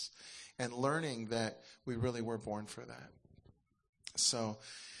and learning that we really were born for that. So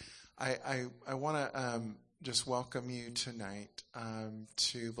I want to just welcome you tonight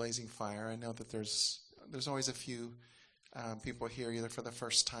to Blazing Fire. I know that there's always a few people here either for the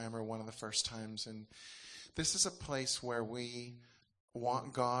first time or one of the first times. And this is a place where we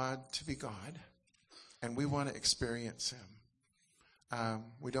want God to be God, and we want to experience him.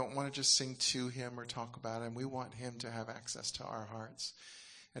 We don't want to just sing to him or talk about him. We want him to have access to our hearts.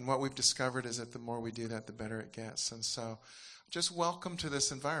 And what we've discovered is that the more we do that, the better it gets. And so just welcome to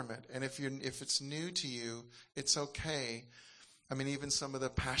this environment. And if it's new to you, it's okay. I mean, even some of the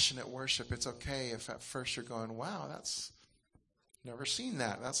passionate worship, it's okay if at first you're going, wow, that's never seen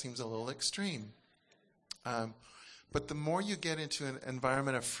that. That seems a little extreme. But the more you get into an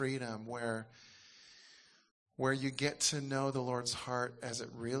environment of freedom where you get to know the Lord's heart as it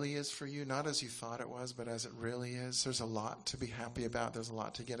really is for you, not as you thought it was, but as it really is, there's a lot to be happy about. There's a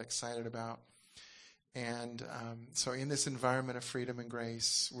lot to get excited about. And so in this environment of freedom and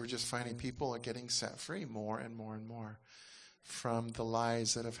grace, we're just finding people are getting set free more and more and more from the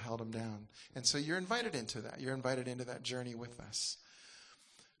lies that have held them down. And so you're invited into that. You're invited into that journey with us.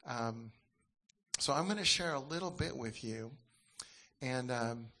 So I'm going to share a little bit with you. And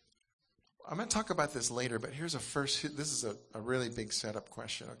I'm going to talk about this later, but here's this is a really big setup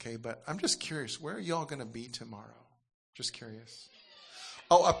question, okay? But I'm just curious, where are y'all going to be tomorrow? Just curious.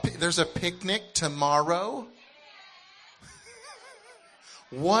 Oh, there's a picnic tomorrow?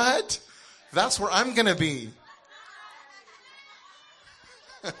 What? That's where I'm going to be.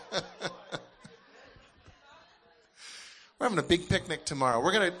 We're having a big picnic tomorrow.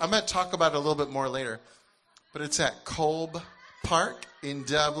 I'm going to talk about it a little bit more later. But it's at Kolb Park in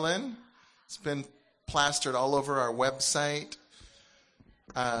Dublin. It's been plastered all over our website,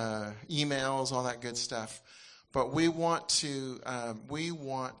 emails, all that good stuff. But we want to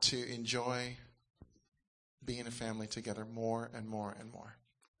enjoy being a family together more and more and more.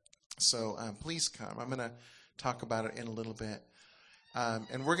 So please come. I'm going to talk about it in a little bit.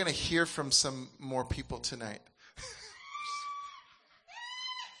 And we're going to hear from some more people tonight.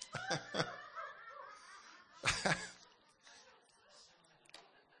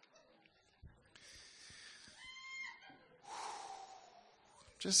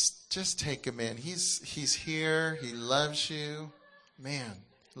 Just take him in. He's here. He loves you. Man,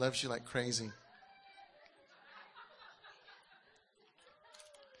 he loves you like crazy.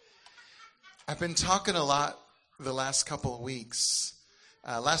 I've been talking a lot the last couple of weeks.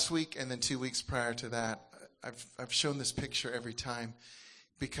 Last week and then 2 weeks prior to that, I've shown this picture every time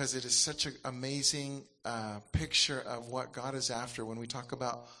because it is such an amazing picture of what God is after when we talk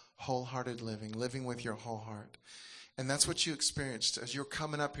about wholehearted living with your whole heart. And that's what you experienced as you're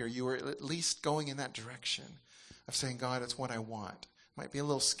coming up here. You were at least going in that direction of saying, God, it's what I want. Might be a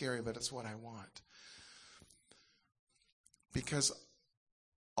little scary, but it's what I want. Because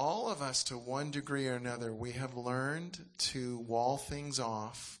all of us, to one degree or another, we have learned to wall things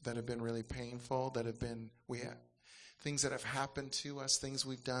off that have been really painful, things that have happened to us, things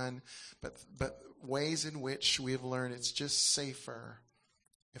we've done, but ways in which we have learned it's just safer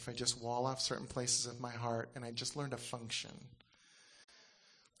if I just wall off certain places of my heart and I just learn to function.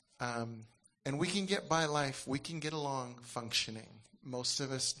 And we can get by life, we can get along functioning. Most of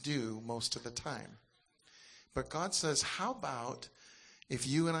us do most of the time. But God says, how about if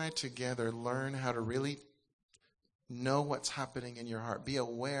you and I together learn how to really know what's happening in your heart, be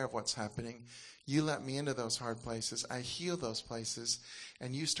aware of what's happening. You let me into those hard places. I heal those places.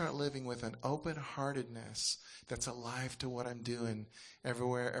 And you start living with an open-heartedness that's alive to what I'm doing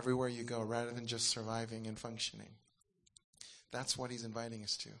everywhere you go, rather than just surviving and functioning. That's what he's inviting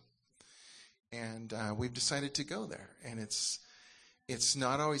us to. And we've decided to go there. And it's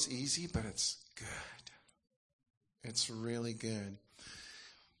not always easy, but it's good. It's really good.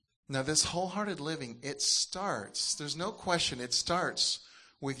 Now, this wholehearted living, there's no question, it starts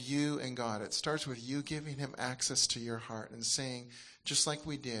with you and God. It starts with you giving him access to your heart and saying, just like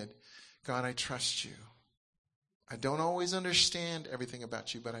we did, God, I trust you. I don't always understand everything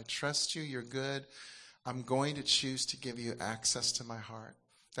about you, but I trust you. You're good. I'm going to choose to give you access to my heart.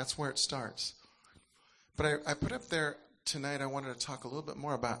 That's where it starts. But I put up there tonight, I wanted to talk a little bit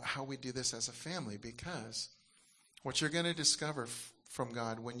more about how we do this as a family, because what you're going to discover from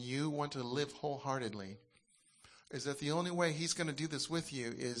God when you want to live wholeheartedly is that the only way he's going to do this with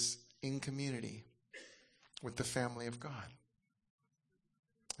you is in community with the family of God.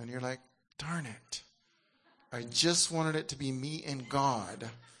 And you're like, darn it. I just wanted it to be me and God.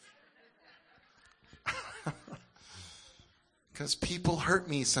 Because people hurt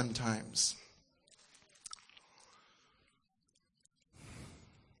me sometimes.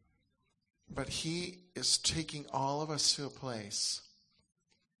 But he is taking all of us to a place.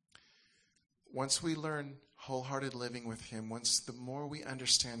 Once we learn wholehearted living with him, the more we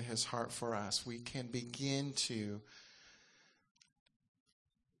understand his heart for us, we can begin to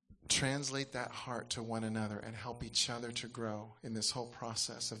translate that heart to one another and help each other to grow in this whole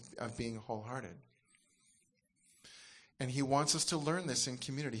process of being wholehearted. And he wants us to learn this in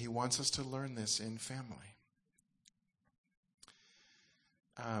community. He wants us to learn this in family.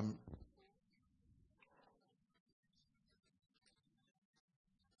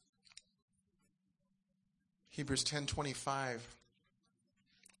 Hebrews 10:25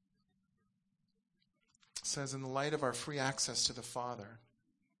 says, in the light of our free access to the Father,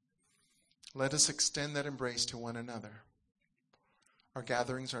 let us extend that embrace to one another. Our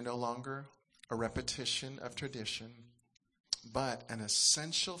gatherings are no longer a repetition of tradition, but an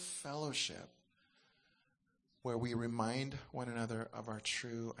essential fellowship where we remind one another of our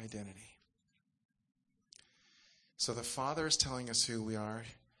true identity. So the Father is telling us who we are,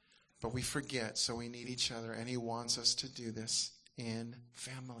 but we forget, so we need each other, and he wants us to do this in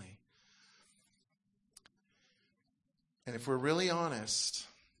family. And if we're really honest,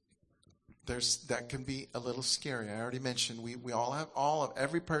 that can be a little scary. I already mentioned we all have,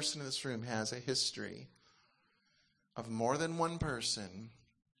 every person in this room has a history of more than one person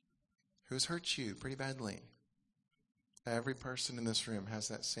who's hurt you pretty badly. Every person in this room has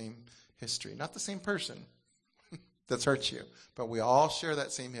that same history. Not the same person that's hurt you, but we all share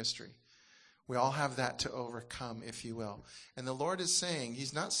that same history. We all have that to overcome, if you will. And the Lord is saying,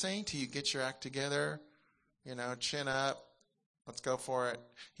 he's not saying to you, get your act together, chin up, let's go for it.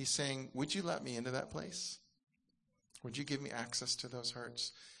 He's saying, would you let me into that place? Would you give me access to those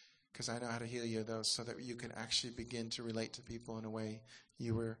hurts? Because I know how to heal you of those so that you can actually begin to relate to people in a way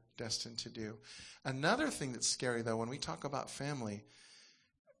you were destined to do. Another thing that's scary, though, when we talk about family,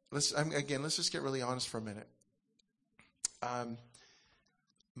 let's just get really honest for a minute.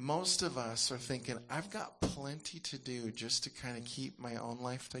 Most of us are thinking, I've got plenty to do just to kind of keep my own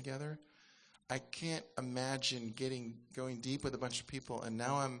life together. I can't imagine going deep with a bunch of people, and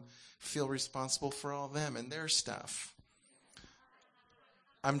now feel responsible for all them and their stuff.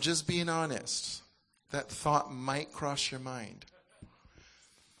 I'm just being honest. That thought might cross your mind.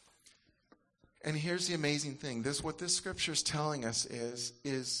 And here's the amazing thing. What this scripture is telling us is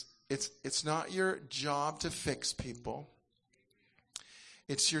it's not your job to fix people.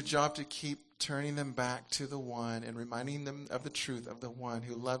 It's your job to keep turning them back to the one and reminding them of the truth of the one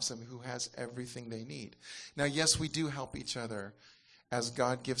who loves them, who has everything they need. Now, yes, we do help each other. As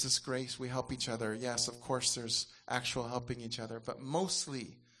God gives us grace, we help each other. Yes, of course, there's actual helping each other. But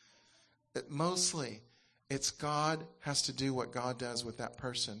mostly, it's God has to do what God does with that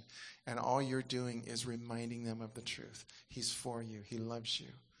person. And all you're doing is reminding them of the truth. He's for you. He loves you.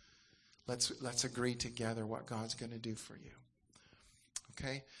 Let's agree together what God's going to do for you.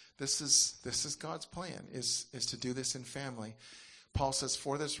 Okay? This is God's plan, is to do this in family. Paul says,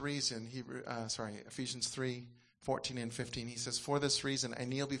 for this reason, Ephesians 3:14 and 15, he says, for this reason I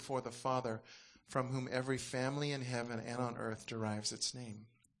kneel before the Father, from whom every family in heaven and on earth derives its name.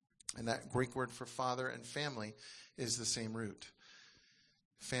 And that Greek word for father and family is the same root.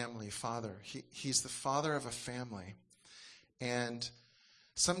 Family, father. He's the father of a family. And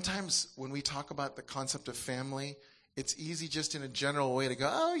sometimes when we talk about the concept of family, it's easy just in a general way to go,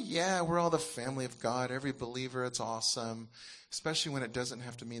 oh yeah, we're all the family of God. Every believer, it's awesome. Especially when it doesn't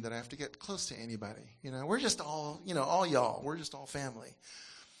have to mean that I have to get close to anybody. We're just all, all y'all. We're just all family.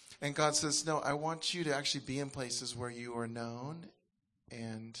 And God says, no, I want you to actually be in places where you are known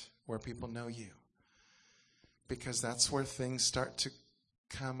and where people know you. Because that's where things start to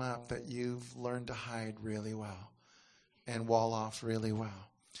come up that you've learned to hide really well and wall off really well.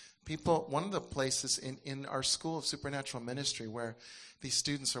 One of the places in our school of supernatural ministry where these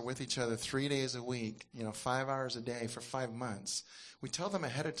students are with each other 3 days a week, 5 hours a day for 5 months, we tell them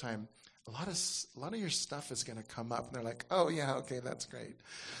ahead of time, a lot of your stuff is going to come up. And they're like, oh yeah, okay, that's great.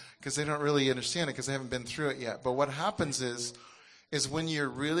 Because they don't really understand it because they haven't been through it yet. But what happens is when you're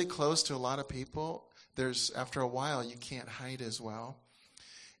really close to a lot of people, after a while, you can't hide as well.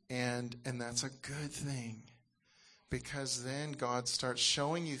 And that's a good thing. Because then God starts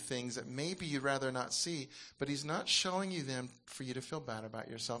showing you things that maybe you'd rather not see, but he's not showing you them for you to feel bad about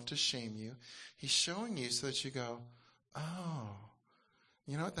yourself, to shame you. He's showing you so that you go, oh,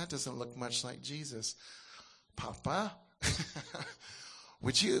 you know what? That doesn't look much like Jesus. Papa,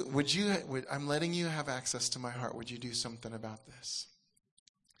 I'm letting you have access to my heart. Would you do something about this?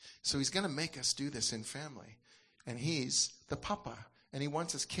 So he's going to make us do this in family. And he's the papa, and he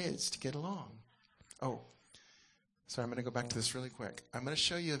wants his kids to get along. Oh. Sorry, I'm going to go back to this really quick. I'm going to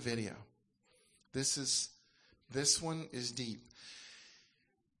show you a video. This one is deep.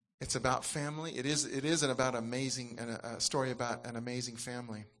 It's about family. It is about a story about an amazing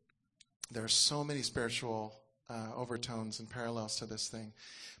family. There are so many spiritual overtones and parallels to this thing.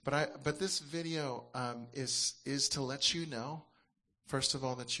 But this video is to let you know, first of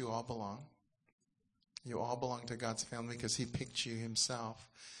all, that you all belong. You all belong to God's family because he picked you himself.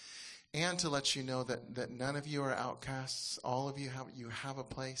 And to let you know that none of you are outcasts. All of you have a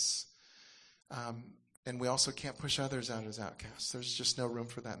place. And we also can't push others out as outcasts. There's just no room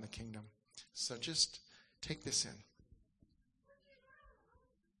for that in the kingdom. So just take this in.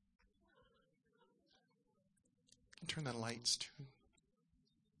 Turn the lights too.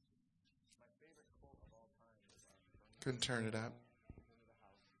 Couldn't turn it up.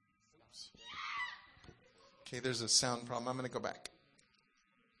 Okay, there's a sound problem. I'm going to go back.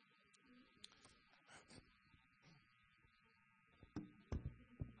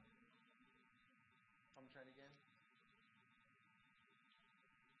 Try it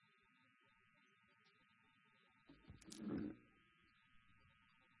again.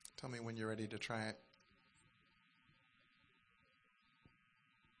 Tell me when you're ready to try it.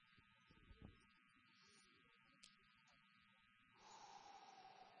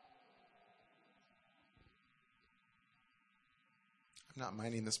 I'm not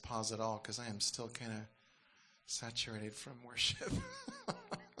minding this pause at all because I am still kind of saturated from worship.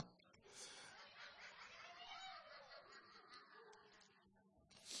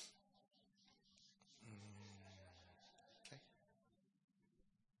 Okay.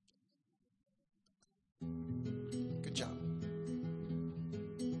 Good job.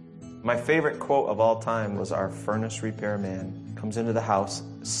 My favorite quote of all time was our furnace repairman comes into the house,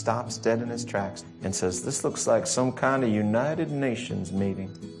 stops dead in his tracks, and says, "This looks like some kind of United Nations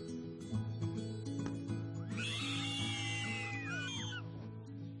meeting."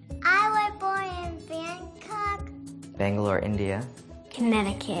 I was born in Bangkok, Bangalore, India.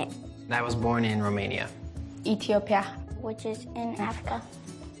 Connecticut, I was born in Romania. Ethiopia. which is in Africa.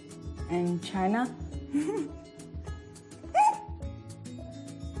 And China.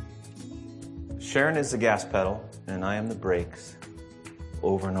 Sharon is the gas pedal, and I am the brakes.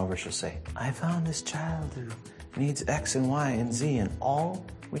 Over and over she'll say, "I found this child who needs X and Y and Z, and all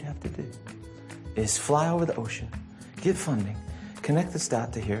we'd have to do is fly over the ocean, get funding, connect this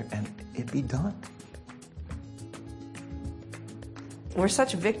dot to here, and it'd be done." We're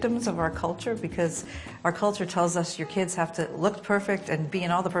such victims of our culture because our culture tells us your kids have to look perfect and be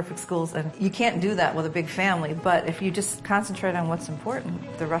in all the perfect schools, and you can't do that with a big family. But if you just concentrate on what's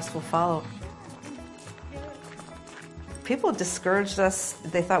important, the rest will follow. People discouraged us.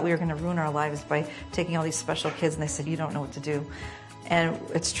 They thought we were going to ruin our lives by taking all these special kids, and they said, "You don't know what to do." And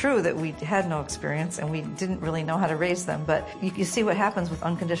it's true that we had no experience and we didn't really know how to raise them, but you see what happens with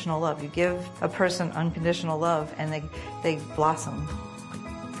unconditional love. You give a person unconditional love and they blossom.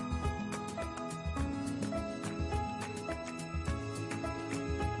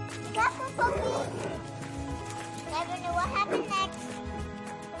 Never know what happened next.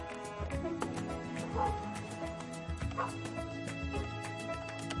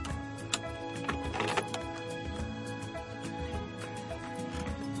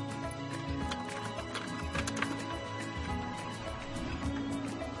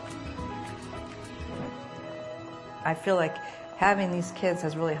 I feel like having these kids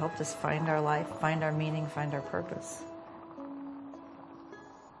has really helped us find our life, find our meaning, find our purpose.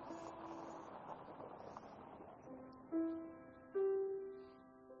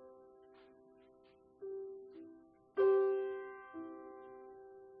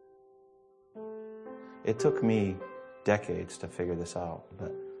 It took me decades to figure this out,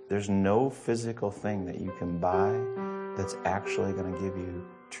 but there's no physical thing that you can buy that's actually going to give you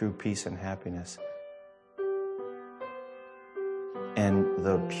true peace and happiness. And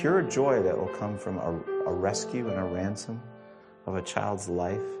the pure joy that will come from a rescue and a ransom of a child's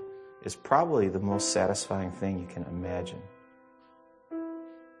life is probably the most satisfying thing you can imagine.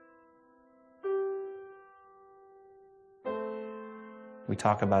 We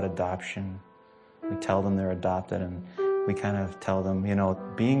talk about adoption. We tell them they're adopted, and we kind of tell them, you know,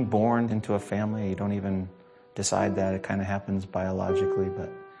 being born into a family, you don't even decide that. It kind of happens biologically, but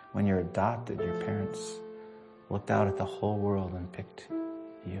when you're adopted, your parents looked out at the whole world and picked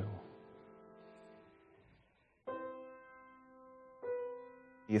you.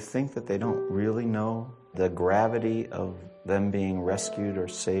 You think that they don't really know the gravity of them being rescued or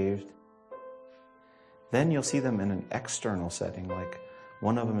saved. Then you'll see them in an external setting, like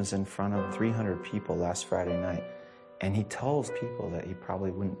one of them is in front of 300 people last Friday night, and he tells people that he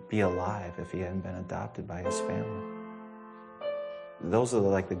probably wouldn't be alive if he hadn't been adopted by his family. Those are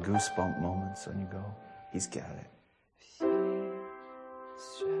like the goosebump moments when you go, he's got it.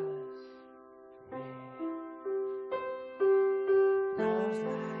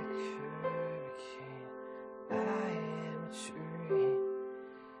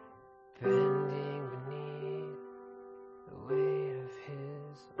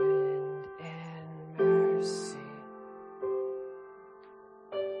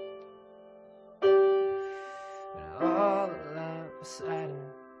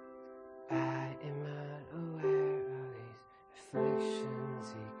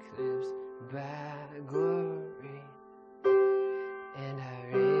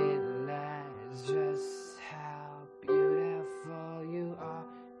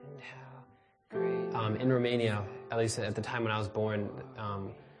 In Romania, at least at the time when I was born,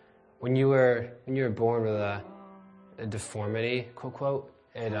 when you were born with a deformity, quote quote,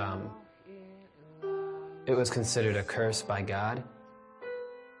 it was considered a curse by God.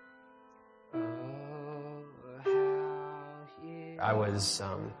 I was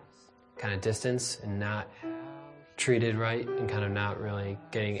kind of distanced and not treated right, and kind of not really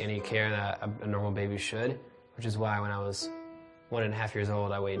getting any care that a normal baby should, which is why when I was 1.5 years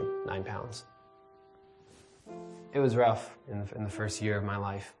old, I weighed 9 pounds. It was rough in the first year of my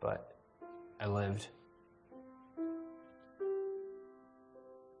life, but I lived.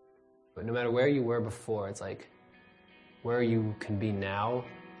 But no matter where you were before, it's like where you can be now,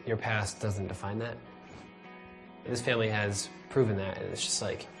 your past doesn't define that. This family has proven that. It's just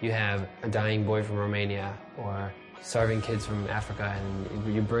like you have a dying boy from Romania or starving kids from Africa,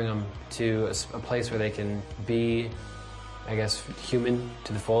 and you bring them to a place where they can be, I guess, human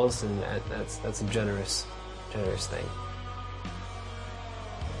to the fullest, and that's a generous thing.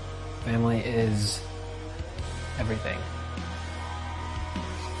 Family is everything.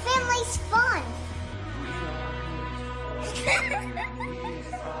 Family's fun.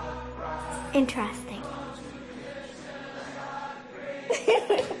 Interesting.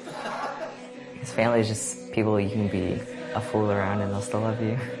 His family is just people you can be a fool around and they'll still love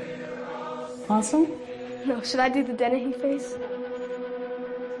you. Awesome. No, should I do the Dennehy face?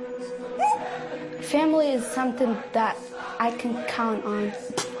 Family is something that I can count on.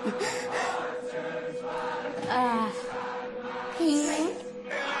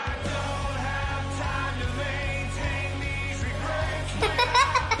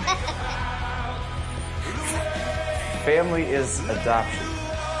 Family is adoption.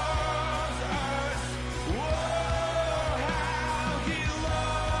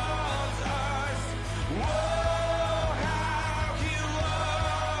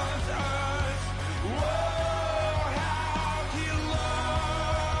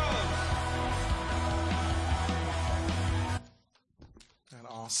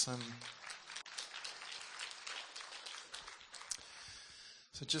 Awesome.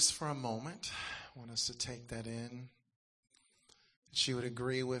 So just for a moment, I want us to take that in. She would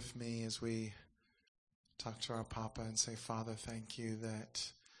agree with me as we talk to our Papa and say, Father, thank you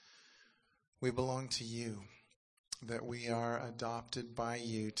that we belong to you, that we are adopted by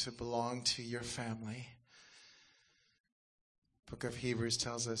you to belong to your family. Book of Hebrews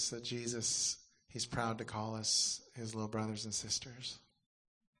tells us that Jesus, he's proud to call us his little brothers and sisters.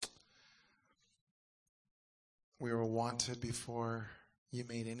 We were wanted before you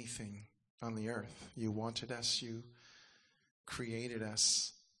made anything on the earth. You wanted us. You created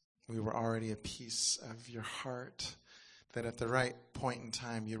us. We were already a piece of your heart that at the right point in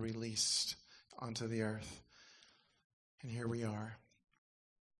time you released onto the earth. And here we are.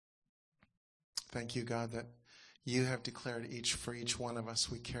 Thank you, God, that you have declared for each one of us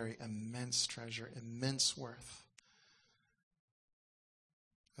we carry immense treasure, immense worth.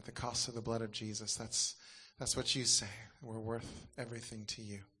 At the cost of the blood of Jesus, that's what you say. We're worth everything to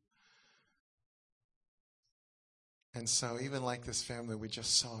you. And so even like this family we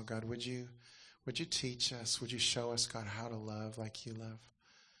just saw, God, would you teach us, would you show us, God, how to love like you love?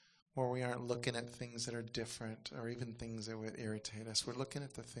 Where we aren't looking at things that are different or even things that would irritate us. We're looking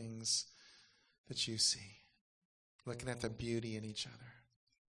at the things that you see, looking at the beauty in each other.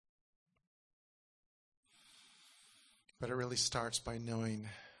 But it really starts by knowing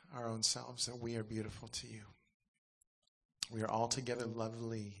our own selves, that we are beautiful to you. We are altogether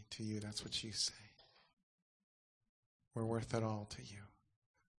lovely to you. That's what you say. We're worth it all to you.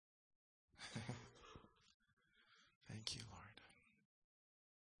 Thank you, Lord.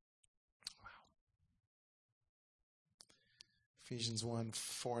 Wow. Ephesians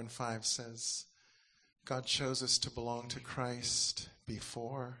 1:4-5 says, God chose us to belong to Christ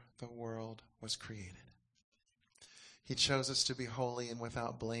before the world was created. He chose us to be holy and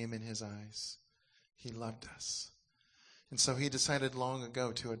without blame in his eyes. He loved us. And so he decided long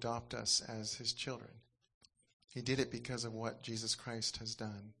ago to adopt us as his children. He did it because of what Jesus Christ has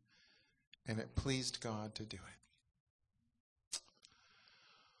done. And it pleased God to do it.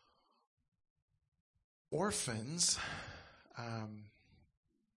 Orphans,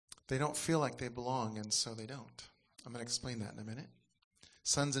 they don't feel like they belong, and so they don't. I'm going to explain that in a minute.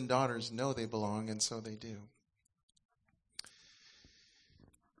 Sons and daughters know they belong, and so they do.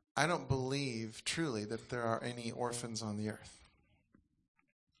 I don't believe truly that there are any orphans on the earth.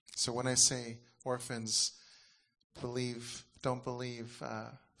 So when I say orphans don't believe,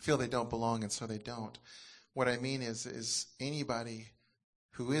 feel they don't belong, and so they don't, what I mean is anybody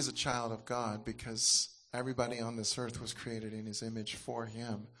who is a child of God, because everybody on this earth was created in his image for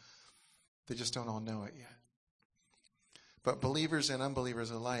him, they just don't all know it yet. But believers and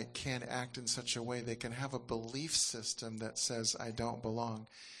unbelievers alike can act in such a way they can have a belief system that says, I don't belong.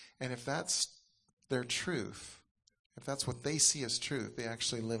 And if that's their truth, if that's what they see as truth, they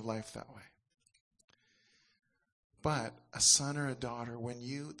actually live life that way. But a son or a daughter,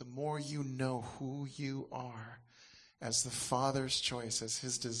 the more you know who you are as the Father's choice, as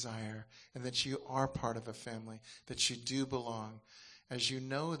his desire, and that you are part of a family, that you do belong, as you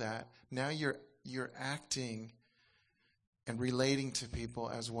know that, now you're acting and relating to people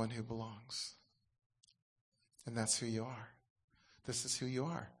as one who belongs. And that's who you are. This is who you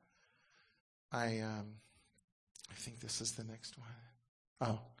are. I think this is the next one.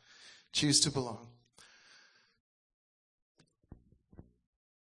 Oh, choose to belong.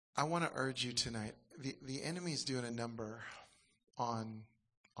 I want to urge you tonight. The enemy's doing a number on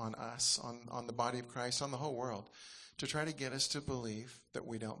us, on the body of Christ, on the whole world, to try to get us to believe that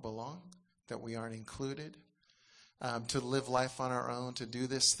we don't belong, that we aren't included, to live life on our own, to do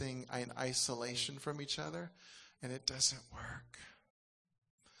this thing in isolation from each other, and it doesn't work.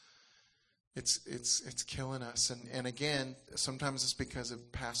 It's killing us. And again, sometimes it's because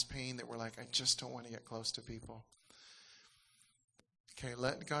of past pain that we're like, I just don't want to get close to people. Okay,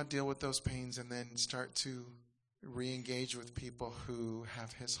 let God deal with those pains and then start to re-engage with people who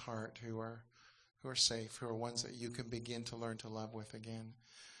have his heart, who are safe, who are ones that you can begin to learn to love with again.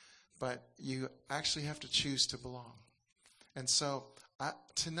 But you actually have to choose to belong. And so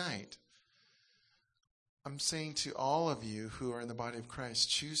tonight, I'm saying to all of you who are in the body of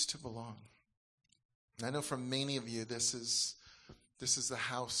Christ, choose to belong. And I know for many of you, this is the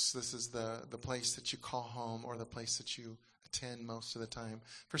house, this is the place that you call home, or the place that you attend most of the time.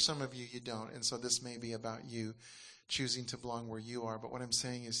 For some of you, you don't. And so this may be about you choosing to belong where you are. But what I'm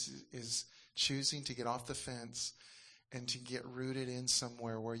saying is choosing to get off the fence and to get rooted in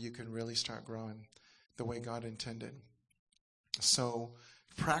somewhere where you can really start growing the way God intended. So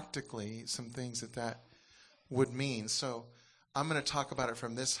practically, some things that would mean. So I'm going to talk about it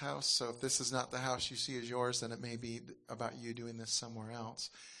from this house. So if this is not the house you see as yours, then it may be about you doing this somewhere else.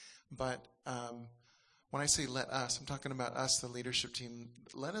 But when I say let us, I'm talking about us, the leadership team.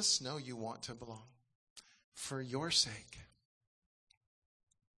 Let us know you want to belong for your sake.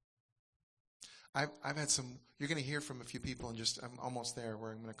 I've had some, you're going to hear from a few people, and I'm almost there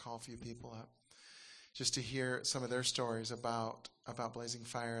where I'm going to call a few people up just to hear some of their stories about Blazing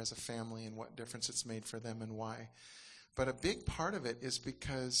Fire as a family and what difference it's made for them and why. But a big part of it is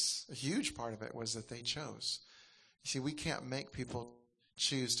because, a huge part of it was that they chose. You see, we can't make people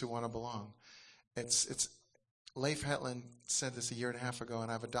choose to want to belong. It's Leif Hetland said this a year and a half ago, and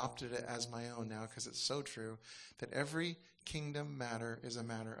I've adopted it as my own now because it's so true, that every kingdom matter is a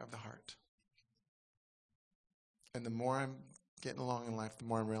matter of the heart. And the more I'm getting along in life, the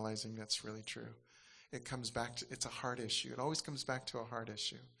more I'm realizing that's really true. It comes back to, it's a heart issue. It always comes back to a heart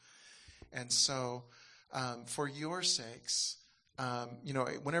issue. And so, for your sakes,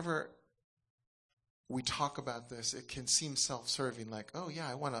 whenever we talk about this, it can seem self-serving, like, oh yeah,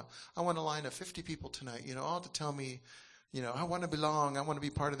 I want a line of 50 people tonight, all to tell me, I want to belong, I want to be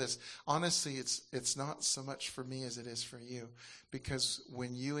part of this. Honestly, it's not so much for me as it is for you, because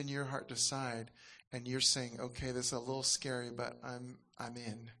when you in your heart decide and you're saying, okay, this is a little scary, but I'm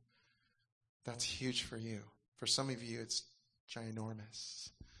in. That's huge for you. For some of you, it's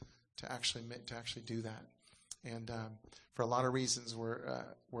ginormous to actually do that. And for a lot of reasons,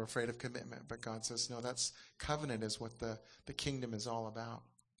 we're afraid of commitment. But God says, no, that's covenant is what the kingdom is all about.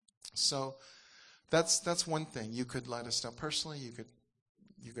 So that's one thing. You could let us know personally.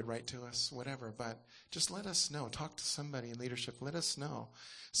 You could write to us, whatever. But just let us know. Talk to somebody in leadership. Let us know.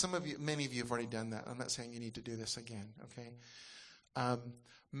 Many of you have already done that. I'm not saying you need to do this again. Okay.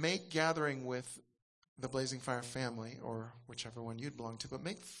 Make gathering with the Blazing Fire family, or whichever one you'd belong to, but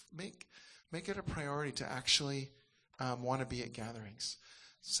make it a priority to actually want to be at gatherings.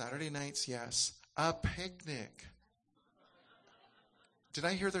 Saturday nights, yes. A picnic. Did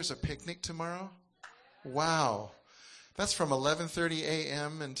I hear there's a picnic tomorrow? Wow. That's from 11:30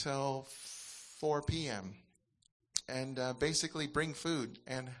 a.m. until 4 p.m. And basically bring food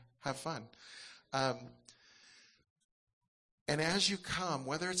and have fun. And as you come,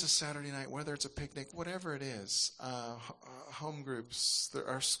 whether it's a Saturday night, whether it's a picnic, whatever it is, home groups,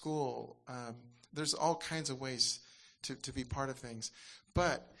 our school, there's all kinds of ways to be part of things.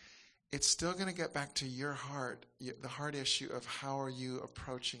 But it's still going to get back to your heart, the heart issue of how are you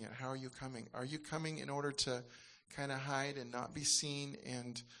approaching it? How are you coming? Are you coming in order to kind of hide and not be seen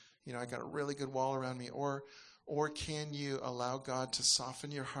and, I got a really good wall around me? Or can you allow God to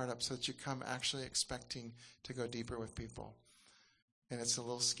soften your heart up so that you come actually expecting to go deeper with people? And it's a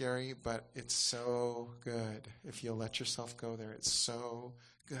little scary, but it's so good if you'll let yourself go there. It's so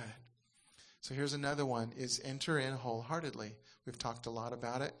good. So here's another one, is enter in wholeheartedly. We've talked a lot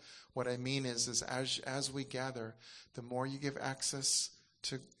about it. What I mean is as we gather, the more you give access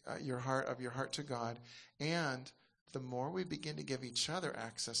to your heart to God, and the more we begin to give each other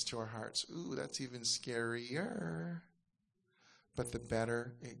access to our hearts, ooh, that's even scarier, but the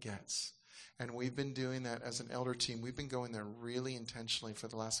better it gets. And we've been doing that as an elder team. We've been going there really intentionally for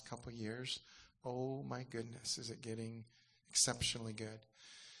the last couple of years. Oh my goodness, is it getting exceptionally good.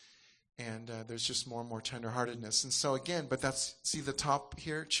 And there's just more and more tenderheartedness. And so again, but see the top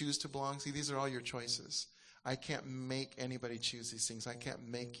here, choose to belong. See, these are all your choices. I can't make anybody choose these things. I can't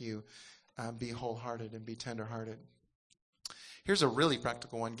make you be wholehearted and be tenderhearted. Here's a really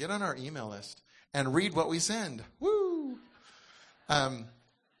practical one. Get on our email list and read what we send. Woo!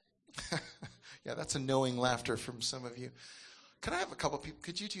 Yeah, that's a knowing laughter from some of you. Could I have a couple people?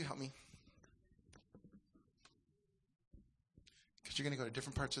 Could you two help me? Because you're going to go to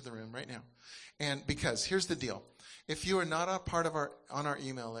different parts of the room right now. And because here's the deal. If you are not a part of on our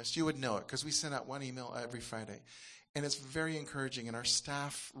email list, you would know it because we send out one email every Friday. And it's very encouraging, and our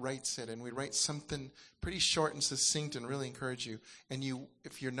staff writes it, and we write something pretty short and succinct and really encourage you. And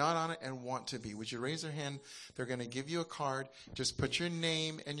if you're not on it and want to be, would you raise your hand? They're going to give you a card. Just put your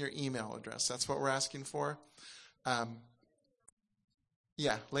name and your email address. That's what we're asking for.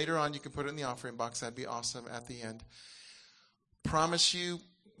 Yeah, later on you can put it in the offering box. That'd be awesome at the end. Promise you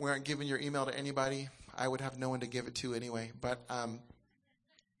we aren't giving your email to anybody. I would have no one to give it to anyway. But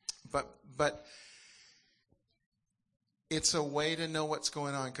it's a way to know what's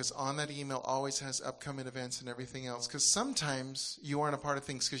going on, because on that email always has upcoming events and everything else. Because sometimes you aren't a part of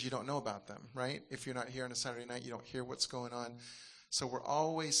things because you don't know about them, right? If you're not here on a Saturday night, you don't hear what's going on. So we're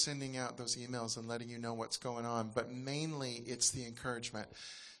always sending out those emails and letting you know what's going on. But mainly it's the encouragement.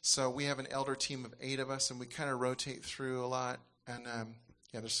 So we have an elder team of 8 of us, and we kind of rotate through a lot. And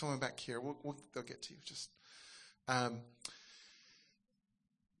yeah, there's someone back here. They'll get to you.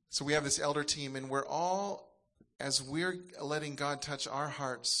 So we have this elder team, and we're all, as we're letting God touch our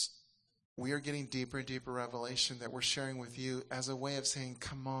hearts, we are getting deeper and deeper revelation that we're sharing with you as a way of saying,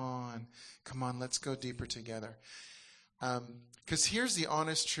 come on, let's go deeper together. Because here's the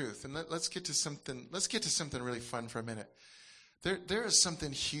honest truth, and let's get to something really fun for a minute. There is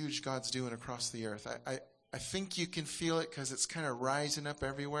something huge God's doing across the earth. I think you can feel it because it's kind of rising up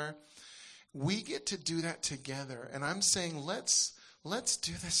everywhere. We get to do that together, and I'm saying let's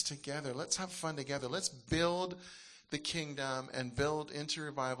do this together. Let's have fun together. Let's build the kingdom and build into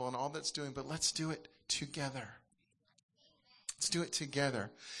revival and all that's doing, but let's do it together. Let's do it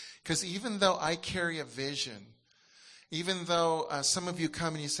together. Because even though I carry a vision, even though some of you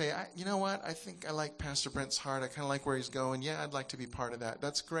come and you say, you know what, I think I like Pastor Brent's heart. I kind of like where he's going. Yeah, I'd like to be part of that.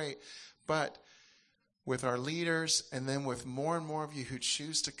 That's great. But with our leaders, and then with more and more of you who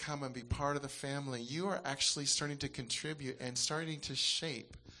choose to come and be part of the family, you are actually starting to contribute and starting to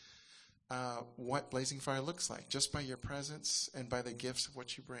shape what Blazing Fire looks like, just by your presence and by the gifts of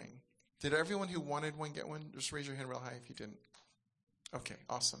what you bring. Did everyone who wanted one get one? Just raise your hand real high if you didn't. Okay,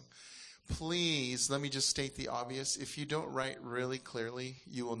 awesome. Please, let me just state the obvious. If you don't write really clearly,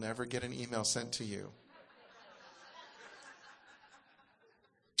 you will never get an email sent to you.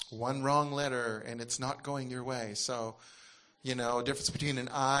 One wrong letter, and it's not going your way. So, difference between an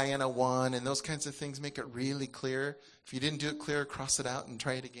I and a 1 and those kinds of things, make it really clear. If you didn't do it clear, cross it out and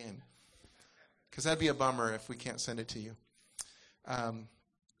try it again. Because that'd be a bummer if we can't send it to you.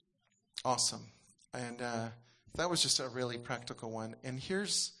 Awesome. And that was just a really practical one. And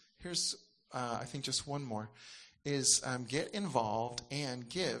here's I think just one more, is get involved and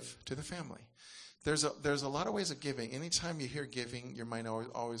give to the family. There's a lot of ways of giving. Anytime you hear giving, your mind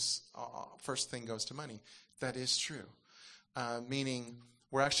always first thing goes to money. That is true. Meaning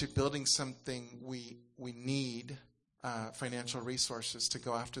we're actually building something we need financial resources to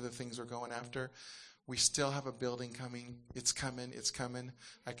go after the things we're going after. We still have a building coming. It's coming. It's coming.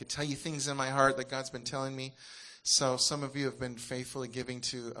 I could tell you things in my heart that God's been telling me. So some of you have been faithfully giving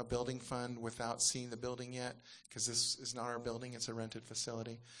to a building fund without seeing the building yet, because this is not our building. It's a rented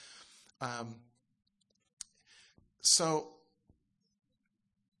facility. So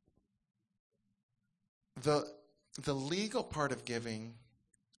the legal part of giving,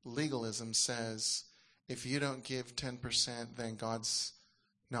 legalism says, if you don't give 10%, then God's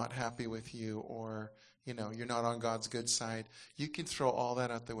not happy with you, or you're not on God's good side. You can throw all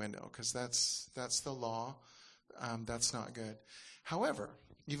that out the window, because that's the law. That's not good. However,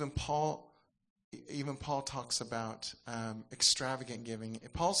 even Paul talks about extravagant giving.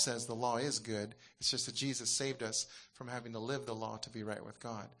 Paul says the law is good. It's just that Jesus saved us from having to live the law to be right with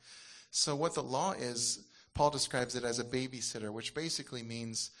God. So what the law is, Paul describes it as a babysitter, which basically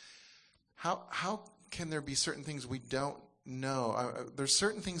means how can there be certain things we don't know? There's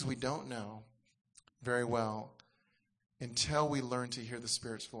certain things we don't know very well until we learn to hear the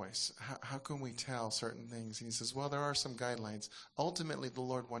Spirit's voice. How can we tell certain things? And he says, well, there are some guidelines. Ultimately, the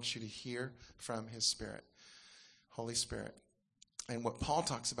Lord wants you to hear from his Spirit, Holy Spirit. And what Paul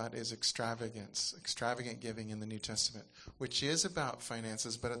talks about is extravagance, extravagant giving in the New Testament, which is about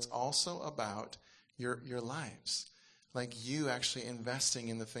finances, but it's also about your lives, like you actually investing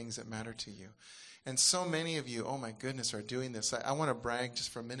in the things that matter to you. And so many of you, oh my goodness, are doing this. I want to brag just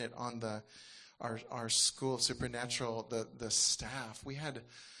for a minute on our School of Supernatural, the staff. We had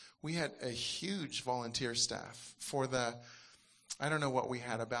a huge volunteer staff for I don't know what we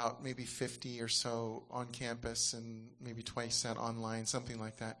had, about maybe 50 or so on campus and maybe twice that online, something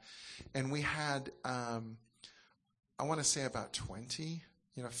like that. And we had, I want to say about 20,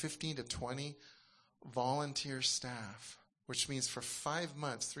 15 to 20 volunteer staff, which means for 5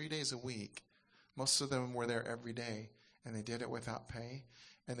 months, 3 days a week, most of them were there every day, and they did it without pay.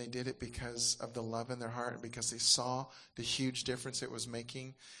 And they did it because of the love in their heart, and because they saw the huge difference it was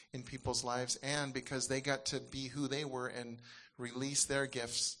making in people's lives, and because they got to be who they were and release their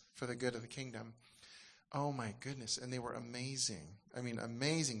gifts for the good of the kingdom. Oh my goodness. And they were amazing. I mean,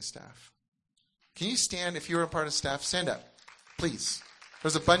 amazing staff. Can you stand if you were a part of staff? Stand up, please.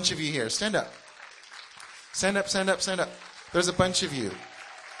 There's a bunch of you here. Stand up. Stand up, stand up, stand up. There's a bunch of you.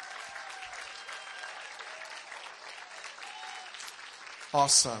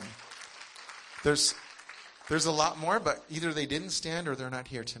 Awesome. There's a lot more, but either they didn't stand or they're not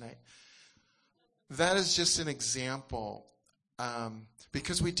here tonight. That is just an example,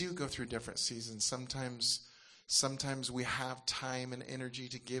 because we do go through different seasons. Sometimes we have time and energy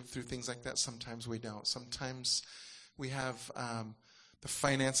to give through things like that. Sometimes we don't. Sometimes we have the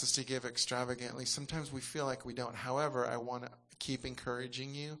finances to give extravagantly. Sometimes we feel like we don't. However, I want to keep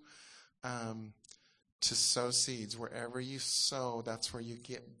encouraging you to sow seeds. Wherever you sow, that's where you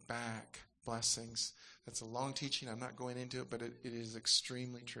get back blessings. That's a long teaching. I'm not going into it, but it is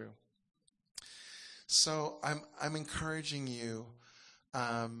extremely true. So I'm encouraging you.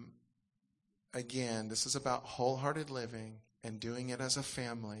 Again, this is about wholehearted living and doing it as a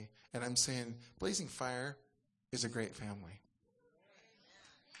family. And I'm saying Blazing Fire is a great family.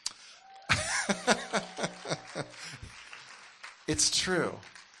 It's true.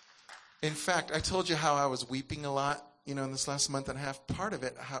 In fact, I told you how I was weeping a lot, in this last month and a half. Part of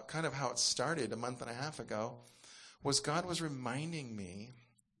it, how it started a month and a half ago, was God was reminding me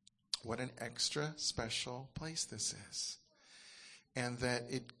what an extra special place this is, and that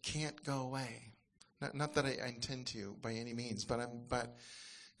it can't go away. Not that I intend to by any means, but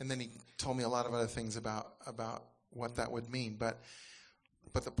and then he told me a lot of other things about what that would mean. But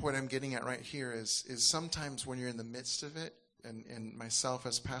the point I'm getting at right here is sometimes when you're in the midst of it, and myself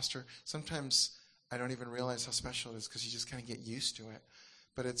as pastor, sometimes I don't even realize how special it is, because you just kind of get used to it.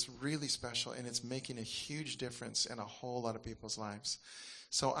 But it's really special, and it's making a huge difference in a whole lot of people's lives.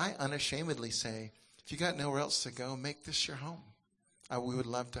 So I unashamedly say, if you got nowhere else to go, make this your home. We would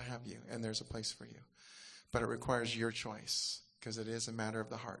love to have you, and there's a place for you. But it requires your choice, because it is a matter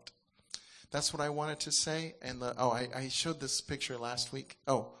of the heart. That's what I wanted to say. And I showed this picture last week.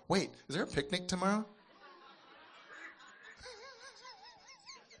 Oh, wait, is there a picnic tomorrow?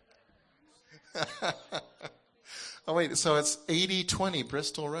 Oh, wait, so it's 8020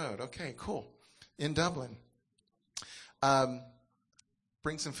 Bristol Road. Okay, cool. In Dublin.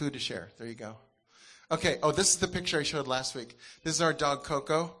 Bring some food to share. There you go. Okay, this is the picture I showed last week. This is our dog,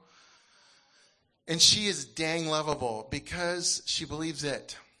 Coco. And she is dang lovable because she believes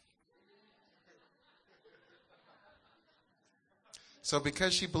it. So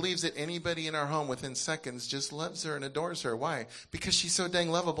because she believes it, anybody in our home within seconds just loves her and adores her. Why? Because she's so dang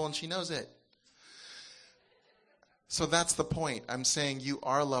lovable and she knows it. So that's the point. I'm saying you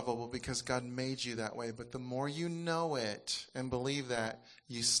are lovable because God made you that way. But the more you know it and believe that,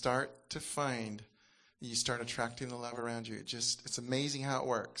 you start attracting the love around you. It's amazing how it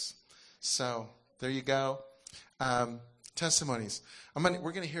works. So there you go. Testimonies.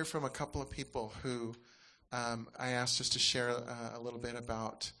 We're going to hear from a couple of people who I asked just to share a little bit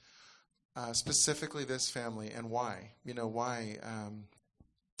about specifically this family and why. Why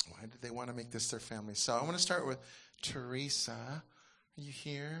did they want to make this their family? So I want to start with Teresa. Are you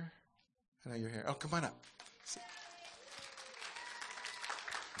here? I know you're here. Oh, come on up.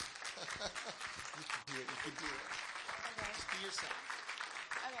 You can do it. Okay. Just be yourself.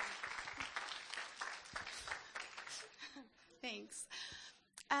 Okay. Thanks.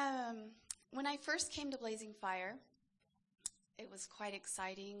 When I first came to Blazing Fire, it was quite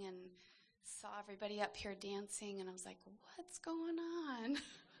exciting and saw everybody up here dancing, and I was like, what's going on?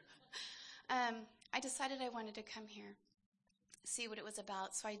 I decided I wanted to come here, see what it was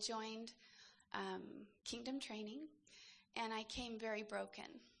about. So I joined Kingdom Training, and I came very broken.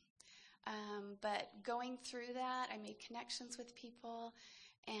 But going through that, I made connections with people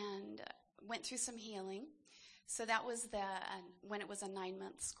and went through some healing. So that was when it was a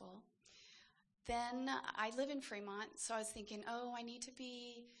 9-month school. Then I live in Fremont, so I was thinking, I need to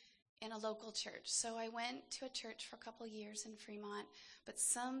be in a local church. So I went to a church for a couple of years in Fremont, but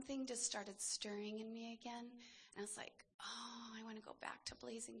something just started stirring in me again. And I was like, I want to go back to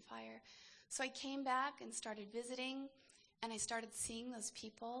Blazing Fire. So I came back and started visiting, and I started seeing those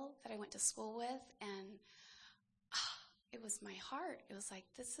people that I went to school with, and it was my heart. It was like,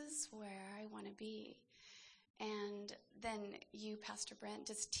 this is where I want to be. And then you, Pastor Brent,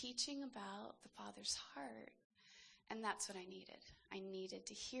 just teaching about the Father's heart. And that's what I needed. I needed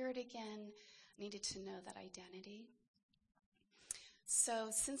to hear it again. I needed to know that identity. So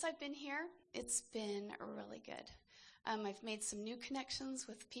since I've been here, it's been really good. I've made some new connections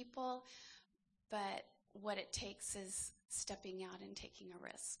with people, but what it takes is stepping out and taking a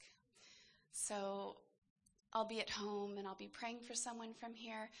risk. So I'll be at home and I'll be praying for someone from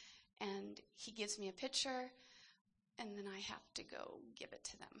here, and he gives me a picture, and then I have to go give it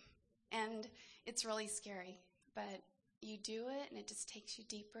to them. And it's really scary, but you do it, and it just takes you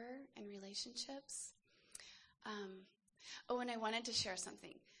deeper in relationships. And I wanted to share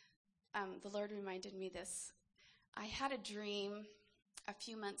something. The Lord reminded me this. I had a dream a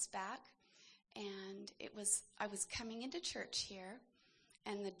few months back, and I was coming into church here,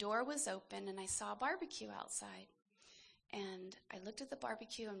 and the door was open, and I saw a barbecue outside. And I looked at the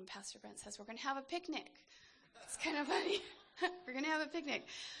barbecue, and Pastor Brent says, we're going to have a picnic. It's kind of funny. We're going to have a picnic.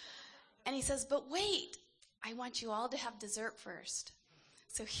 And he says, but wait, I want you all to have dessert first.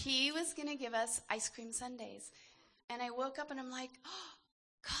 So he was going to give us ice cream sundaes. And I woke up and I'm like,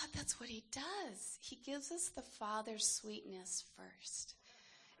 God, that's what he does. He gives us the Father's sweetness first.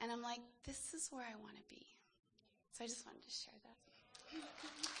 And I'm like, this is where I want to be. So I just wanted to share that.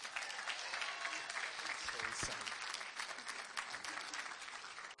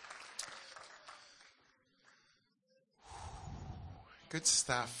 Good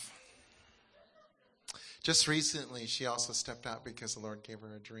stuff. Just recently, she also stepped out because the Lord gave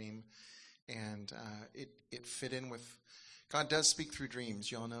her a dream, and it fit in with, God does speak through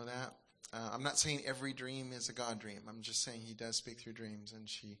dreams. You all know that? I'm not saying every dream is a God dream. I'm just saying he does speak through dreams, and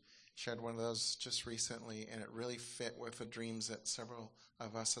she shared one of those just recently, and it really fit with the dreams that several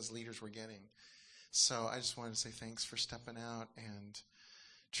of us as leaders were getting. So I just wanted to say thanks for stepping out and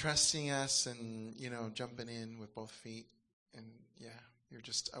trusting us and, jumping in with both feet. And yeah, you're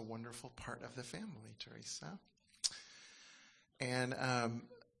just a wonderful part of the family, Teresa. And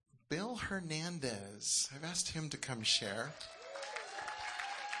Bill Hernandez, I've asked him to come share.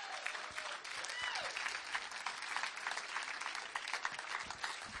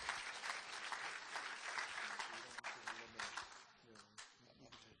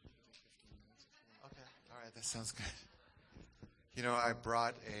 Okay, all right, that sounds good. I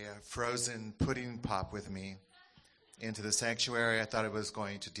brought a frozen pudding pop with me into the sanctuary. I thought it was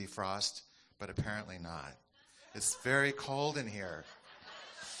going to defrost, but apparently not. It's very cold in here.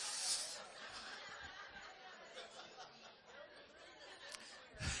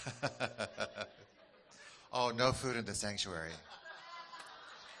 Oh, no food in the sanctuary.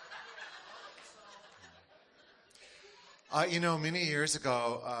 Many years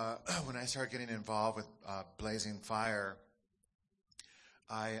ago, when I started getting involved with Blazing Fire,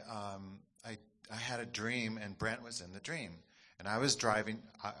 I had a dream, and Brent was in the dream. And I was driving.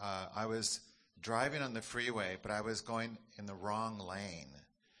 I was driving on the freeway, but I was going in the wrong lane.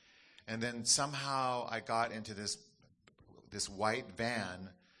 And then somehow I got into this white van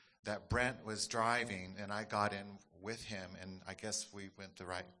that Brent was driving, and I got in with him, and I guess we went the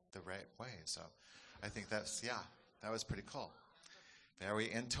right way. So I think that was pretty cool. Very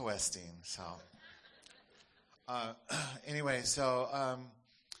interesting. So anyway, so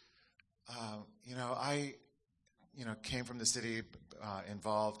I came from the city,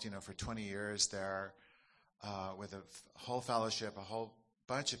 involved for 20 years there with a whole fellowship, a whole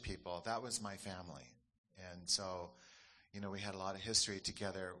bunch of people. That was my family, and so we had a lot of history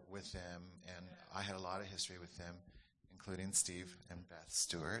together with them, and I had a lot of history with them, including Steve and Beth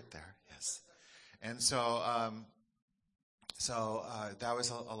Stewart there. Yes, and so that was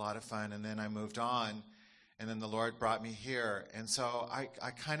a lot of fun. And then I moved on, and then the Lord brought me here, and so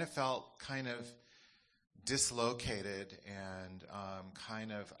I kind of felt kind of dislocated and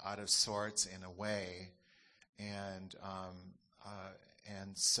kind of out of sorts in a way, and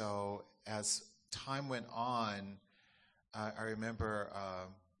so as time went on, I remember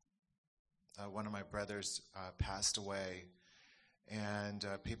one of my brothers passed away, and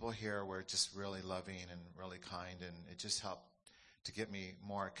people here were just really loving and really kind, and it just helped to get me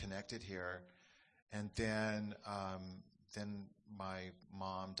more connected here. And then my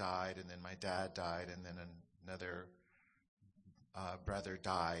mom died, and then my dad died, and then another brother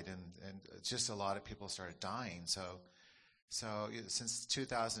died, and just a lot of people started dying. So since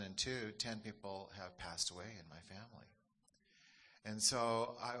 2002, 10 people have passed away in my family. And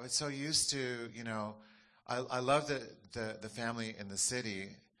so I was so used to, I love the family in the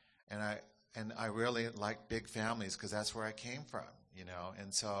city, and I really like big families because that's where I came from,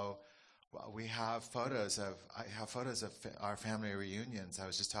 And so I have photos of our family reunions. I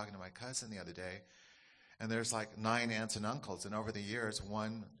was just talking to my cousin the other day, and there's like 9 aunts and uncles, and over the years,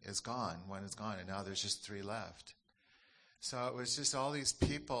 one is gone, and now there's just 3 left. So it was just all these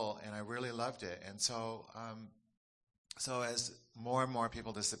people, and I really loved it. And so as more and more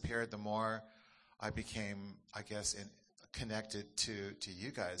people disappeared, the more I became, I guess, connected to you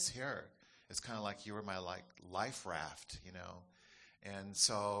guys here. It's kind of like you were my life raft, And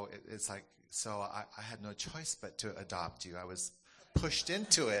so it's like, so I had no choice but to adopt you. I was pushed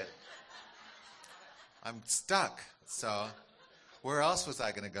into it. I'm stuck. So where else was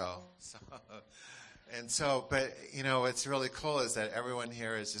I going to go? But what's really cool is that everyone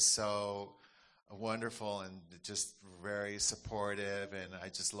here is just so wonderful and just very supportive, and I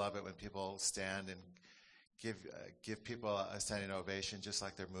just love it when people stand and give people a standing ovation, just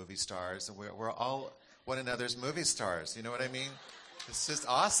like they're movie stars. And we're all one another's movie stars. You know what I mean? It's just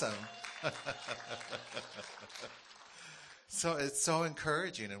awesome. So it's so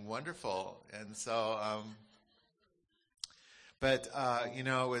encouraging and wonderful, and so.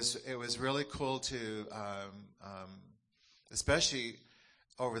 It was really cool to, especially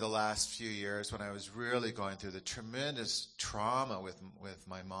over the last few years when I was really going through the tremendous trauma with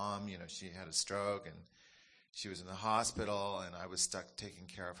my mom. She had a stroke and she was in the hospital, and I was stuck taking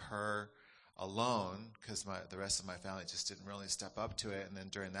care of her alone because the rest of my family just didn't really step up to it. And then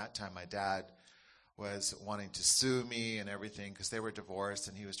during that time, my dad was wanting to sue me and everything because they were divorced,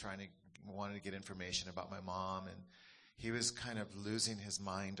 and he was wanted to get information about my mom, and he was kind of losing his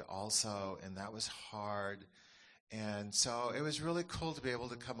mind also, and that was hard. And so it was really cool to be able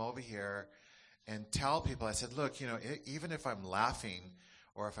to come over here and tell people. I said, look, even if I'm laughing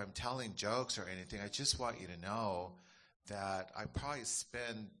or if I'm telling jokes or anything, I just want you to know that I probably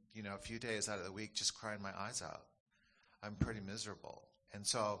spend, a few days out of the week just crying my eyes out. I'm pretty miserable. And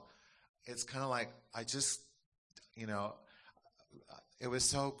so it's kind of like I just, it was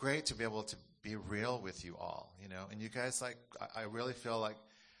so great to be able to be real with you all, and you guys, I really feel like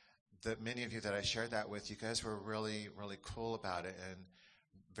that many of you that I shared that with, you guys were really, really cool about it and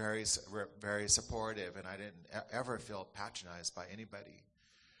very, very supportive, and I didn't ever feel patronized by anybody,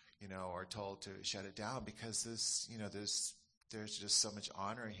 or told to shut it down, because there's just so much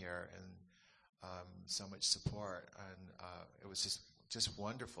honor here and so much support, and it was just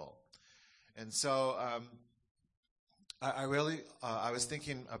wonderful. And so I really I was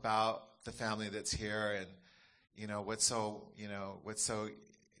thinking about the family that's here, and what's so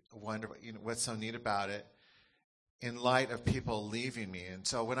wonderful, what's so neat about it in light of people leaving me. And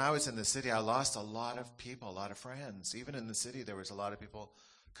so when I was in the city, I lost a lot of people, a lot of friends. Even in the city, there was a lot of people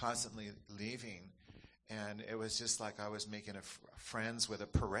constantly leaving, and it was just like I was making friends with a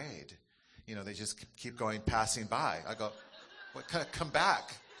parade. They just keep passing by. I go, "What? Come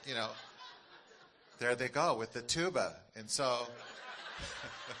back!" There they go with the tuba, and so.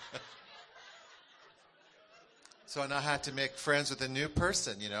 So now I had to make friends with a new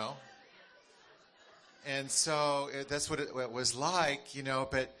person, And so that's what it was like,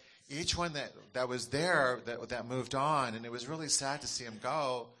 but each one that was there, that moved on, and it was really sad to see them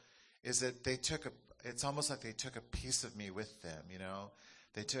go, is that they took it's almost like they took a piece of me with them, you know.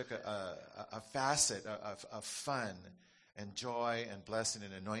 They took a facet of fun and joy and blessing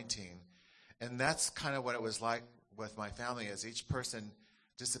and anointing. And that's kind of what it was like with my family. As each person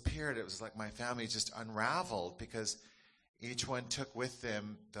disappeared, it was like my family just unraveled because each one took with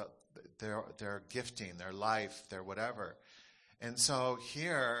them their gifting, their life, their whatever. And so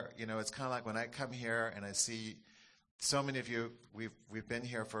here, you know, it's kind of like when I come here and I see so many of you, we've been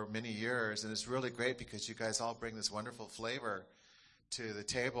here for many years, and it's really great because you guys all bring this wonderful flavor to the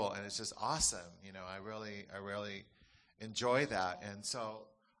table, and it's just awesome. You know, I really enjoy that. And so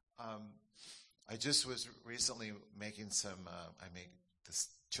I just was recently making some, I make this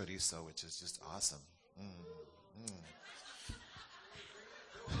chorizo, which is just awesome.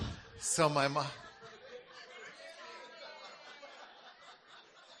 So my mom,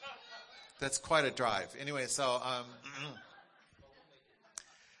 that's quite a drive. Anyway, so,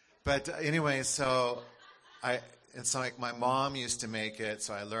 but anyway, so it's like my mom used to make it,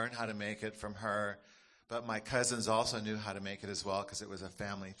 so I learned how to make it from her. But my cousins also knew how to make it as well because it was a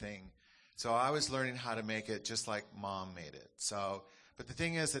family thing. So I was learning how to make it just like Mom made it. So, but the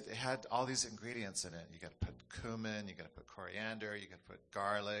thing is that it had all these ingredients in it. You got to put cumin, you got to put coriander, you got to put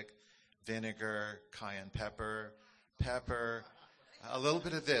garlic, vinegar, cayenne pepper, a little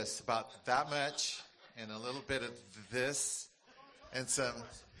bit of this, about that much, and a little bit of this, and some.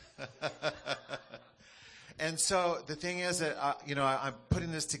 And so the thing is that, I'm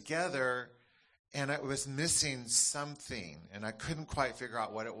putting this together, and I was missing something, and I couldn't quite figure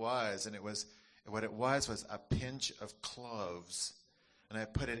out what it was. And what it was a pinch of cloves, and I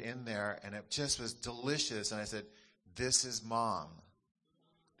put it in there, and it just was delicious. And I said, "This is Mom.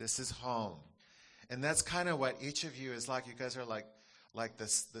 This is home." And that's kind of what each of you is like. You guys are like the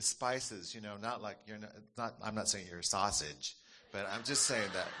spices, you know, not like I'm not saying you're a sausage, but I'm just saying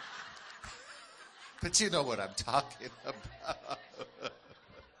that. But you know what I'm talking about.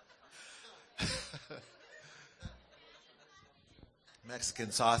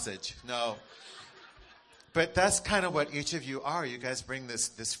 Mexican sausage. No. But that's kind of what each of you are. You guys bring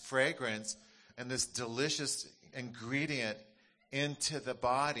this fragrance and this delicious ingredient into the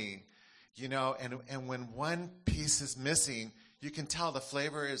body, you know, and when one piece is missing, you can tell the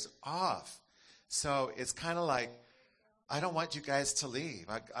flavor is off. So it's kind of like, I don't want you guys to leave.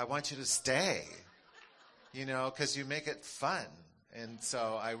 I want you to stay, you know, because you make it fun. And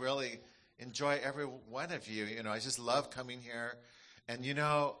so I really enjoy every one of you. You know, I just love coming here. And, you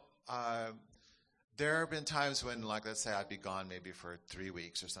know, there have been times when, like, let's say I'd be gone maybe for 3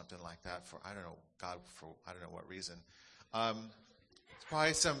 weeks or something like that for, I don't know what reason.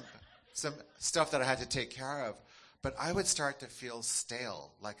 Probably some stuff that I had to take care of. But I would start to feel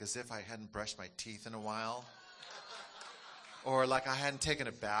stale, like as if I hadn't brushed my teeth in a while. Or like I hadn't taken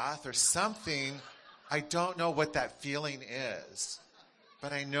a bath or something. I don't know what that feeling is.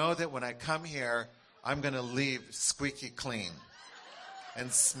 But I know that when I come here, I'm going to leave squeaky clean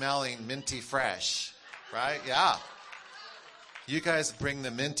and smelling minty fresh. Right? Yeah. You guys bring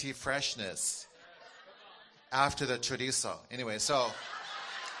the minty freshness after the chorizo. Anyway.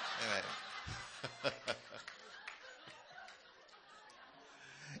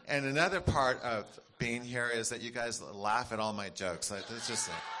 And another part of being here is that you guys laugh at all my jokes. It's just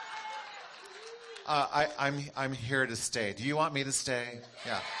I'm here to stay. Do you want me to stay?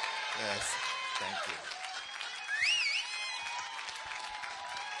 Yeah. Yes. Thank you.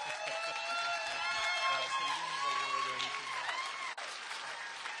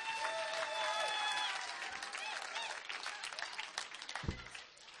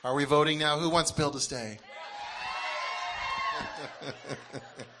 Are we voting now? Who wants Bill to stay?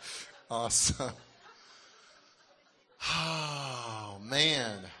 Awesome. Oh,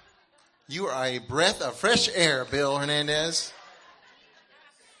 man. You are a breath of fresh air, Bill Hernandez.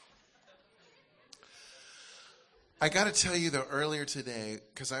 I got to tell you, though, earlier today,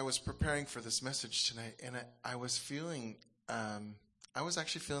 because I was preparing for this message tonight, and I was feeling, I was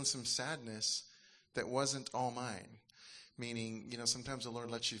actually feeling some sadness that wasn't all mine. Meaning, you know, sometimes the Lord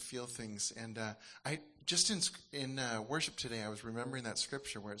lets you feel things. And I just in worship today, I was remembering that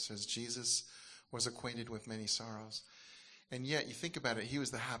scripture where it says Jesus was acquainted with many sorrows. And yet, you think about it, he was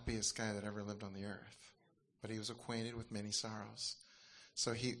the happiest guy that ever lived on the earth. But he was acquainted with many sorrows.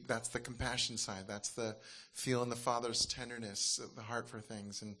 So that's the compassion side. That's the feeling the Father's tenderness, the heart for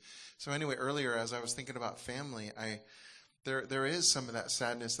things. And so anyway, earlier, as I was thinking about family, there is some of that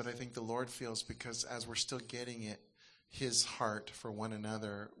sadness that I think the Lord feels because as we're still getting it, his heart for one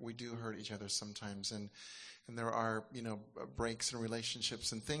another, we do hurt each other sometimes, and there are, you know, breaks in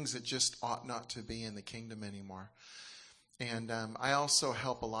relationships and things that just ought not to be in the kingdom anymore. And I also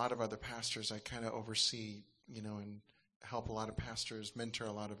help a lot of other pastors. I kind of oversee, and help a lot of pastors, mentor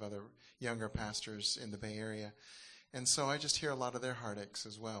a lot of other younger pastors in the Bay Area. And so I just hear a lot of their heartaches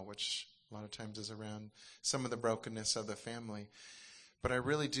as well, which a lot of times is around some of the brokenness of the family. But I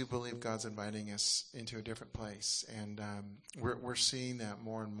really do believe God's inviting us into a different place. And we're seeing that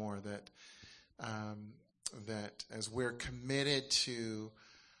more and more, that as we're committed to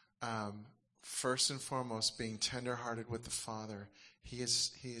first and foremost being tenderhearted with the Father, He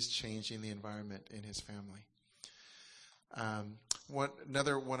is changing the environment in His family.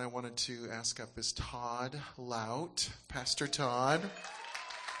 Another one I wanted to ask up is Todd Lout. Pastor Todd.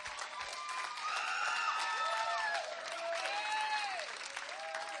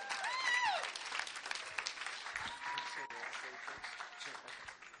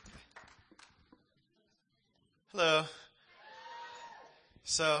 Hello.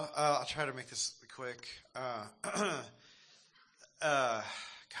 So I'll try to make this quick. Gosh,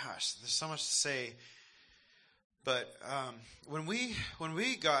 there's so much to say. But when we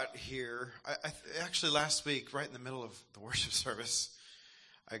got here, I actually last week, right in the middle of the worship service,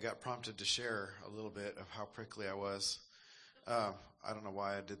 I got prompted to share a little bit of how prickly I was. I don't know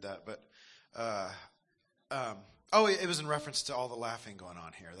why I did that, but it was in reference to all the laughing going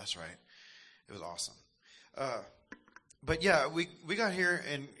on here. That's right. It was awesome. But yeah, we got here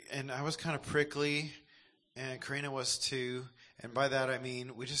and I was kind of prickly, and Karina was too. And by that I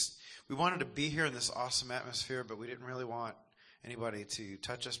mean we wanted to be here in this awesome atmosphere, but we didn't really want anybody to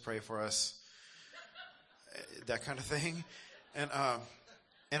touch us, pray for us, that kind of thing. And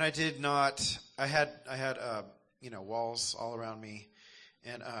I did not. I had walls all around me,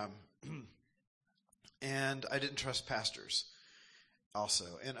 and and I didn't trust pastors. Also,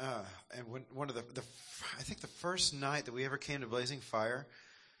 and when one of I think the first night that we ever came to Blazing Fire,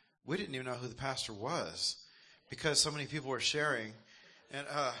 we didn't even know who the pastor was because so many people were sharing, and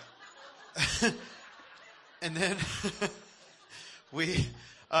and then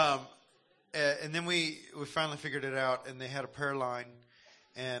we finally figured it out, and they had a prayer line,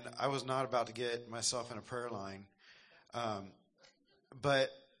 and I was not about to get myself in a prayer line,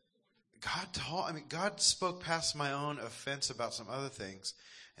 but God spoke past my own offense about some other things,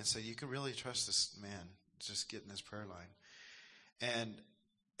 and so you can really trust this man. Just get in his prayer line, and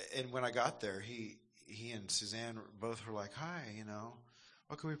when I got there, he and Suzanne both were like, "Hi,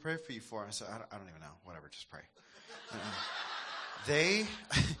 what can we pray for you for?" And I said, "I don't even know. Whatever, just pray."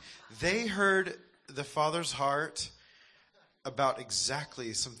 They heard the Father's heart about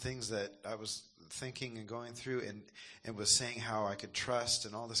exactly some things that I was thinking and going through, and was saying how I could trust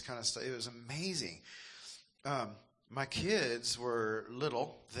and all this kind of stuff. It was amazing. My kids were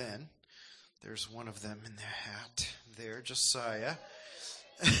little then. There's one of them in their hat there, Josiah.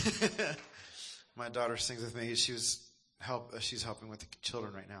 My daughter sings with me. She's helping with the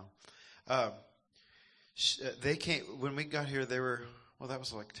children right now. They came when we got here. They were that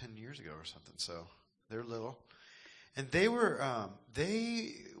was like 10 years ago or something. So they're little. And they were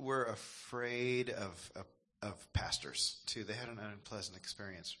afraid of pastors too. They had an unpleasant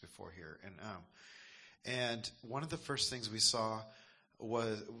experience before here, and one of the first things we saw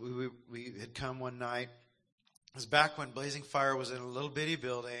was we had come one night. It was back when Blazing Fire was in a little bitty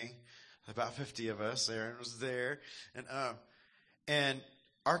building, about 50 of us. Aaron was there, and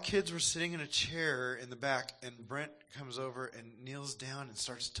our kids were sitting in a chair in the back, and Brent comes over and kneels down and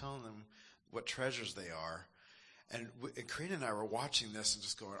starts telling them what treasures they are. And Karina and I were watching this and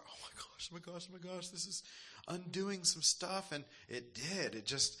just going, oh my gosh, this is undoing some stuff. And it did.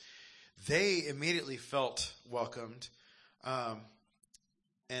 They immediately felt welcomed. And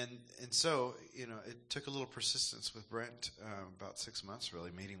so, it took a little persistence with Brent, about 6 months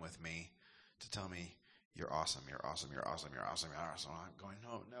really, meeting with me to tell me, you're awesome, you're awesome, you're awesome, you're awesome, you're awesome. I'm going,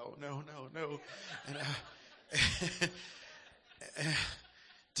 no. And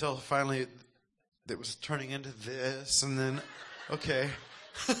till finally it was turning into this, and then, okay.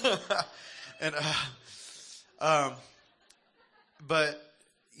 And, but,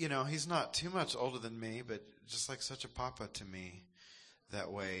 he's not too much older than me, but just like such a papa to me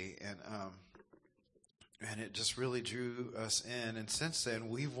that way. And it just really drew us in. And since then,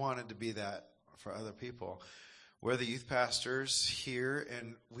 we've wanted to be that for other people. We're the youth pastors here,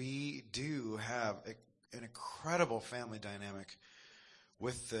 and we do have an incredible family dynamic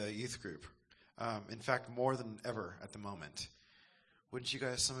with the youth group. In fact, more than ever at the moment. Wouldn't you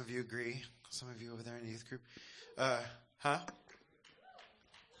guys, some of you agree? Some of you over there in the youth group? Huh?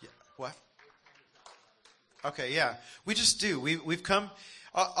 Yeah, what? Okay, yeah. We just do. We've come.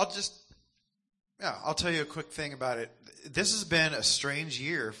 I'll tell you a quick thing about it. This has been a strange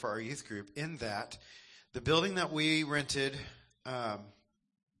year for our youth group in that The building that we rented,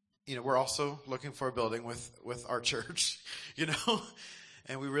 we're also looking for a building with our church,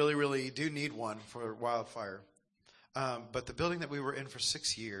 and we really, really do need one for wildfire. But the building that we were in for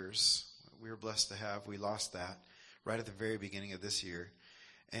 6 years, we were blessed to have, we lost that right at the very beginning of this year.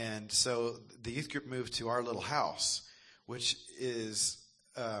 And so the youth group moved to our little house, which is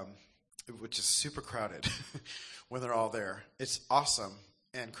super crowded when they're all there. It's awesome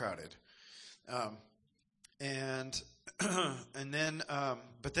and crowded.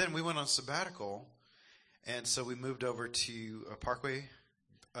 But then we went on sabbatical, and so we moved over to Parkway,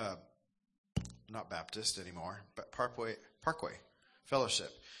 not Baptist anymore, but Parkway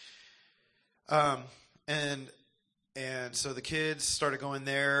Fellowship. And so the kids started going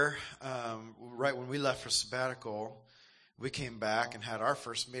there. Right when we left for sabbatical, we came back and had our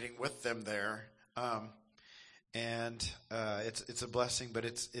first meeting with them there. It's a blessing, but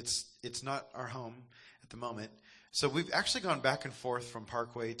it's not our home at the moment. So we've actually gone back and forth from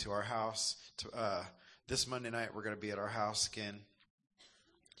Parkway to our house. This Monday night, we're going to be at our house again.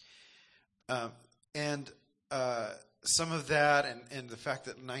 Some of that and the fact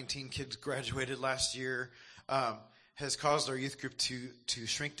that 19 kids graduated last year has caused our youth group to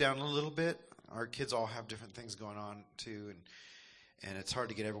shrink down a little bit. Our kids all have different things going on too, and it's hard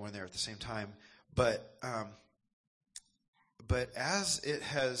to get everyone there at the same time. But as it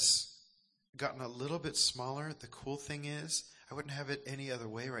has gotten a little bit smaller, the cool thing is I wouldn't have it any other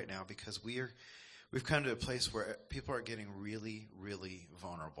way right now, because we've come to a place where people are getting really, really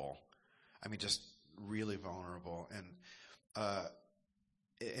vulnerable. I mean, just really vulnerable,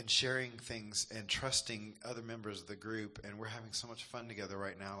 and sharing things and trusting other members of the group. And we're having so much fun together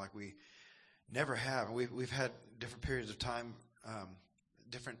right now, like we never have. We've had different periods of time,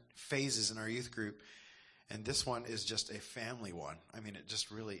 different phases in our youth group, and this one is just a family one. I mean, it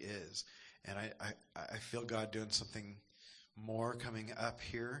just really is. And I feel God doing something more coming up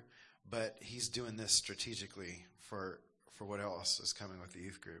here, but He's doing this strategically for what else is coming with the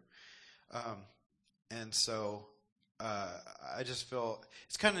youth group. And so I just feel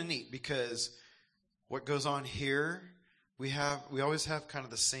it's kind of neat, because what goes on here, we always have kind of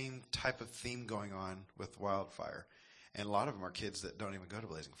the same type of theme going on with wildfire. And a lot of them are kids that don't even go to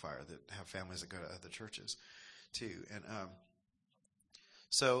Blazing Fire, that have families that go to other churches too. And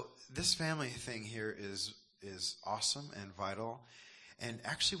so this family thing here is awesome and vital. And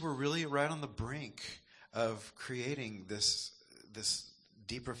actually, we're really right on the brink of creating this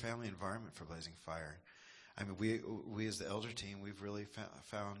deeper family environment for Blazing Fire. I mean, we as the elder team, we've really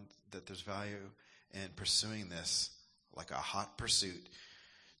found that there's value in pursuing this like a hot pursuit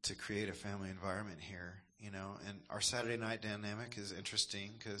to create a family environment here, And our Saturday night dynamic is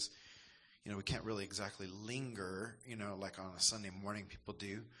interesting because, we can't really exactly linger, like on a Sunday morning people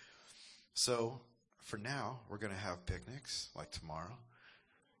do. So for now, we're going to have picnics like tomorrow.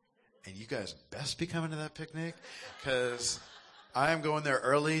 And you guys best be coming to that picnic, because I am going there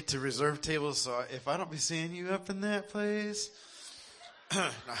early to reserve tables. So if I don't be seeing you up in that place,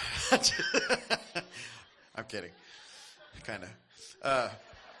 I'm kidding, kind of.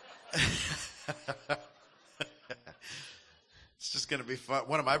 It's just going to be fun.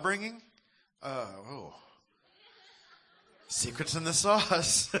 What am I bringing? Secrets in the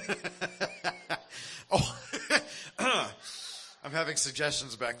sauce. I'm having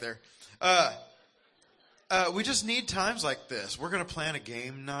suggestions back there. We just need times like this. We're going to plan a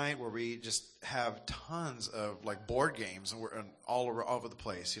game night where we just have tons of like board games, and we're all over the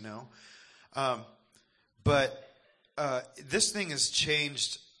place, But this thing has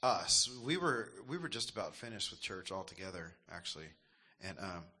changed us. We were just about finished with church altogether, actually, and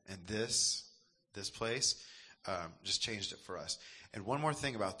this place just changed it for us. And one more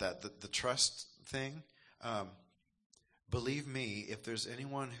thing about that, the trust thing. Believe me, if there's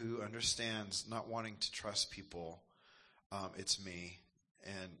anyone who understands not wanting to trust people, it's me,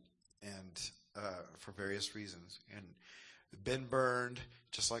 and for various reasons, and been burned,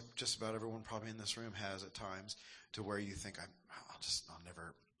 just like just about everyone probably in this room has at times, to where you think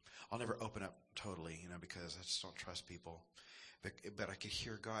I'll never open up totally, because I just don't trust people. But I could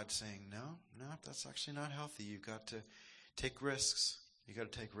hear God saying, no, that's actually not healthy. You've got to take risks. You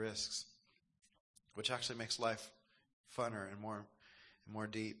got to take risks, which actually makes life funner and more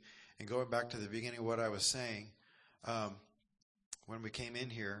deep. And going back to the beginning of what I was saying, when we came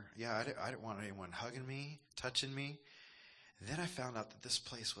in here, I didn't want anyone hugging me, touching me. And then I found out that this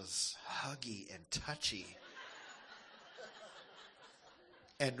place was huggy and touchy.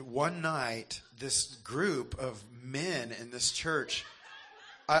 And one night, this group of men in this church,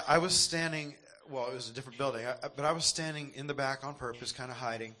 I was standing, well, it was a different building, but I was standing in the back on purpose, kind of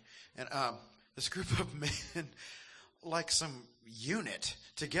hiding. And this group of men, like some unit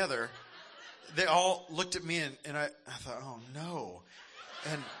together, they all looked at me and I thought, oh no.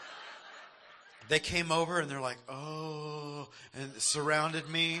 And they came over and they're like, oh, and surrounded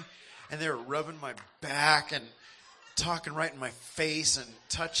me and they were rubbing my back and talking right in my face and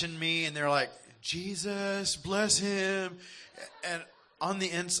touching me. And they're like, Jesus, bless him. And on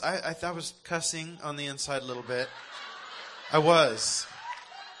the inside, I was cussing on the inside a little bit. I was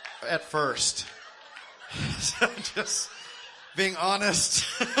at first. So just being honest.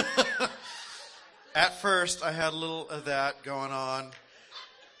 At first, I had a little of that going on.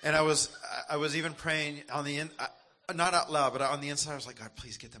 And I was even praying on the not out loud, but on the inside, I was like, God,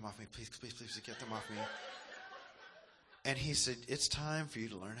 please get them off me. Please, please, please get them off me. And he said, it's time for you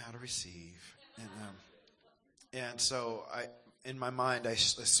to learn how to receive. And so in my mind, I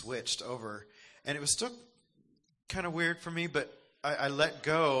switched over. And it was still kind of weird for me, but I let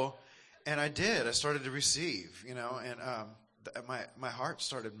go, and I did. I started to receive, and my heart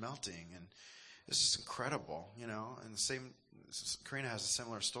started melting, and it's just incredible, And Karina has a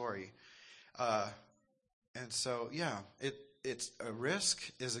similar story, and so it's a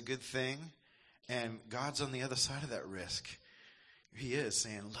risk is a good thing, and God's on the other side of that risk. He is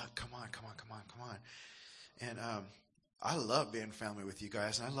saying, "Look, come on," and I love being family with you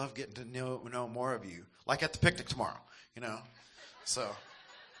guys, and I love getting to know more of you, like at the picnic tomorrow, So,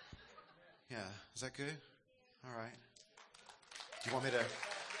 yeah, is that good? All right. Do you want me to?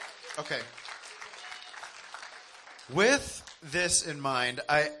 Okay. With this in mind,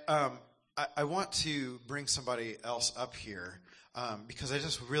 I want to bring somebody else up here because I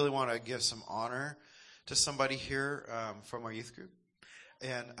just really want to give some honor to somebody here from our youth group.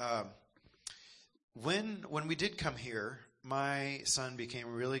 And when we did come here, my son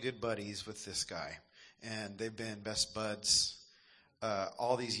became really good buddies with this guy, and they've been best buds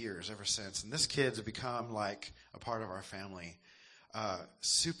all these years ever since. And this kid's become like a part of our family,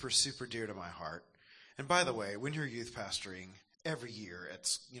 super, super dear to my heart. And by the way, when you're youth pastoring, every year,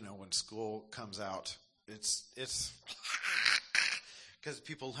 when school comes out, it's because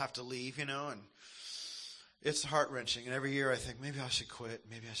people have to leave, and it's heart-wrenching. And every year I think, maybe I should quit.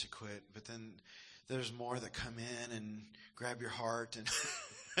 But then there's more that come in and grab your heart. And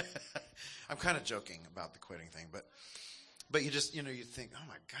I'm kind of joking about the quitting thing, but you just, you think, oh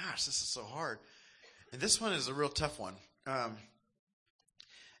my gosh, this is so hard. And this one is a real tough one.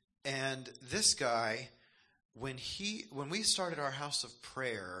 And this guy, when we started our house of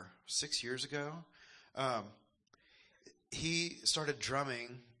prayer 6 years ago, he started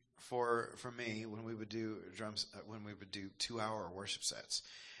drumming for me when we would do drums, when we would do 2-hour worship sets.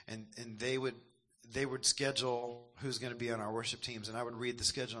 And they would schedule who's going to be on our worship teams, and I would read the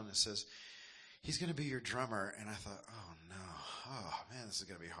schedule and it says, he's going to be your drummer. And I thought, oh no, man, this is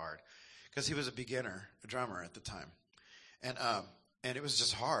going to be hard. Because he was a drummer at the time. And it was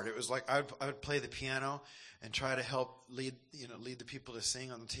just hard. It was like I would play the piano and try to help lead the people to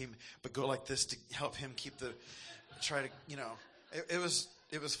sing on the team, but go like this to help him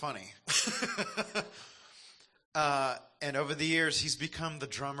it was funny. And over the years, he's become the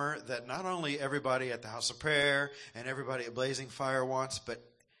drummer that not only everybody at the House of Prayer and everybody at Blazing Fire wants, but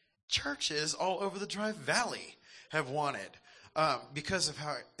churches all over the Drive Valley have wanted because of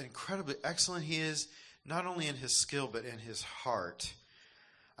how incredibly excellent he is, not only in his skill, but in his heart.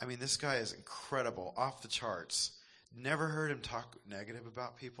 I mean, this guy is incredible, off the charts. Never heard him talk negative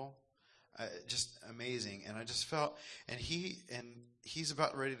about people. Just amazing. And I just felt, and he's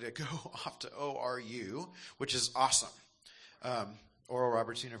about ready to go off to ORU, which is awesome. Oral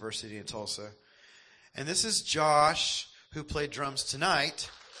Roberts University in Tulsa. And this is Josh, who played drums tonight.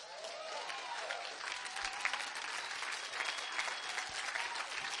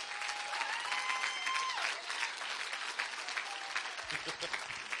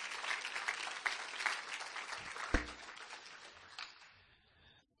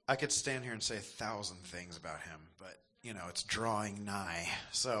 I could stand here and say 1,000 things about him, but, it's drawing nigh.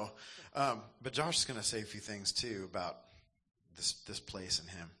 So, but Josh is going to say a few things, too, about this place and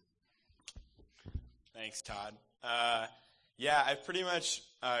him. Thanks, Todd. I've pretty much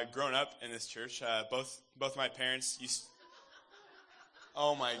grown up in this church. Both my parents used...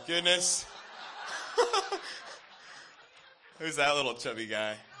 Oh, my goodness. Who's that little chubby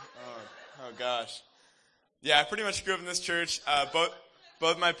guy? Oh gosh. Yeah, I pretty much grew up in this church.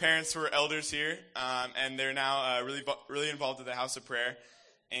 Both my parents were elders here, and they're now really involved with the House of Prayer.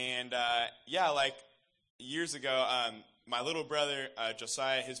 And like years ago, my little brother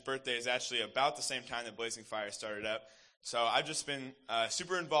Josiah, his birthday is actually about the same time that Blazing Fire started up. So I've just been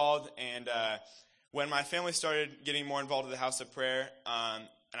super involved. And when my family started getting more involved with the House of Prayer, and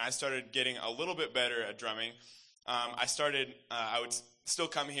I started getting a little bit better at drumming. I would still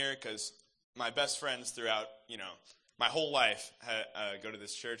come here because my best friends throughout, my whole life go to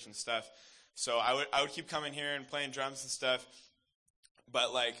this church and stuff. So I would keep coming here and playing drums and stuff.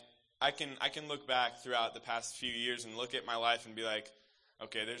 But like I can look back throughout the past few years and look at my life and be like,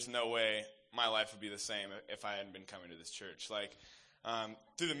 okay, there's no way my life would be the same if I hadn't been coming to this church. Like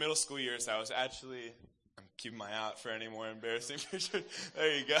through the middle school years, I'm keeping my eye out for any more embarrassing pictures.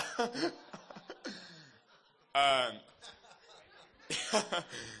 There you go.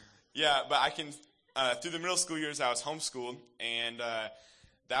 Yeah, but I can. Through the middle school years, I was homeschooled, and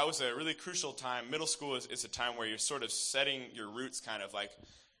that was a really crucial time. Middle school is a time where you're sort of setting your roots, kind of like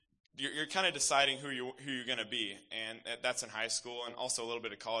you're kind of deciding who you're going to be, and that's in high school and also a little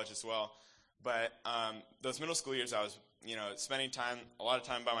bit of college as well. But those middle school years, I was spending a lot of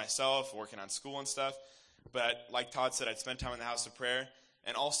time by myself, working on school and stuff. But like Todd said, I'd spend time in the house of prayer,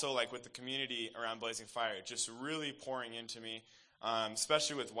 and also like with the community around Blazing Fire, just really pouring into me,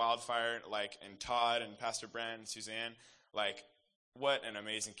 especially with Wildfire, like and Todd and Pastor Brent and Suzanne. Like, what an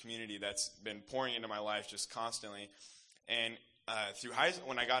amazing community that's been pouring into my life just constantly. And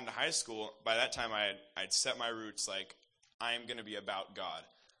when I got into high school, by that time I'd set my roots. Like, I am going to be about God,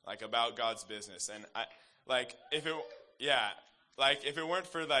 like about God's business. And if it weren't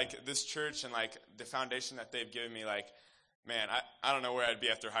for like this church and like the foundation that they've given me, like, man, I don't know where I'd be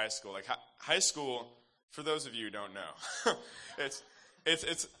after high school. Like high school, for those of you who don't know,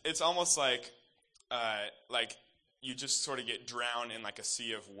 it's almost like you just sort of get drowned in like a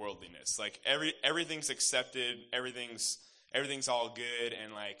sea of worldliness. Like everything's accepted, everything's all good,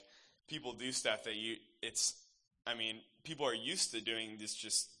 and like people do stuff that people are used to doing this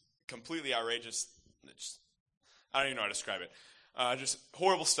just completely outrageous. I don't even know how to describe it. Just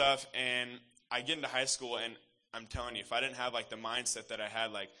horrible stuff. And I get into high school, and I'm telling you, if I didn't have like the mindset that I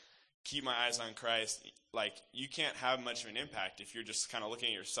had, like keep my eyes on Christ, like you can't have much of an impact if you're just kind of looking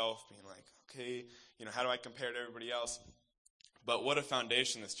at yourself, being like, okay, how do I compare to everybody else? But what a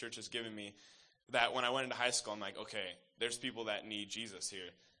foundation this church has given me, that when I went into high school, I'm like, okay, there's people that need Jesus here,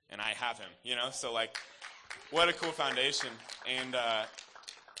 and I have him, So like, what a cool foundation. And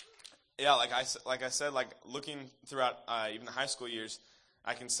yeah, like I said, like looking throughout even the high school years,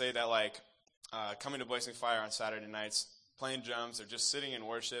 I can say that like coming to Blazing Fire on Saturday nights, playing drums, or just sitting in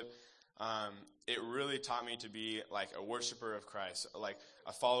worship, it really taught me to be like a worshiper of Christ, like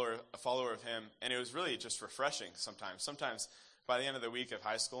a follower of him. And it was really just refreshing sometimes. Sometimes by the end of the week of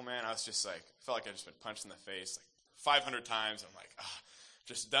high school, man, I was just like, felt like I'd just been punched in the face like 500 times. I'm like,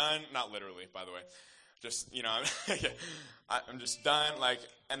 just done. Not literally, by the way. Just, I'm just done. Like,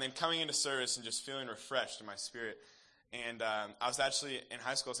 and then coming into service and just feeling refreshed in my spirit. And I was actually, in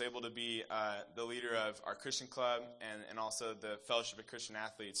high school, I was able to be the leader of our Christian club and also the Fellowship of Christian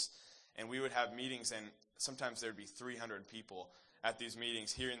Athletes. And we would have meetings, and sometimes there'd be 300 people at these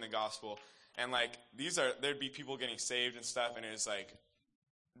meetings hearing the gospel. And like, there'd be people getting saved and stuff, and it was like,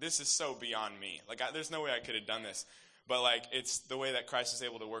 this is so beyond me. Like, there's no way I could have done this. But like, it's the way that Christ is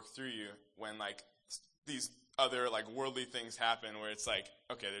able to work through you when like these other like worldly things happen, where it's like,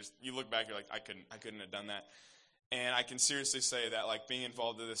 okay, you look back, you're like, I couldn't have done that. And I can seriously say that like being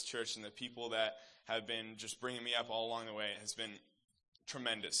involved in this church and the people that have been just bringing me up all along the way has been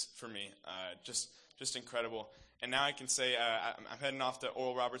tremendous for me, just incredible. And now I can say I'm heading off to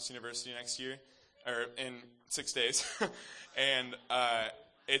Oral Roberts University next year, or in 6 days, and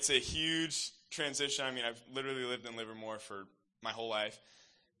it's a huge transition. I mean, I've literally lived in Livermore for my whole life,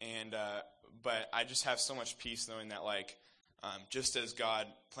 and but I just have so much peace knowing that like just as God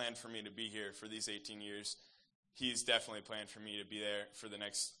planned for me to be here for these 18 years, He's definitely planned for me to be there for the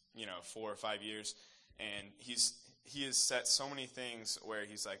next 4 or 5 years, and He has set so many things where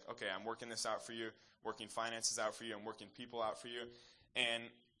He's like, okay, I'm working this out for you, working finances out for you, I'm working people out for you. And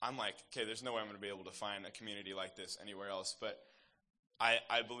I'm like, okay, there's no way I'm going to be able to find a community like this anywhere else. But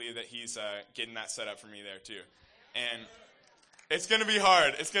I believe that He's getting that set up for me there too. And it's going to be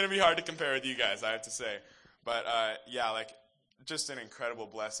hard. It's going to be hard to compare with you guys, I have to say. But yeah, like just an incredible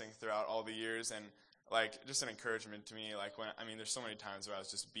blessing throughout all the years, and like just an encouragement to me. Like there's so many times where I was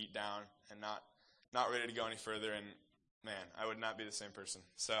just beat down and not ready to go any further, and man, I would not be the same person.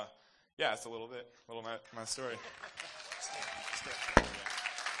 So, yeah, it's a little my story.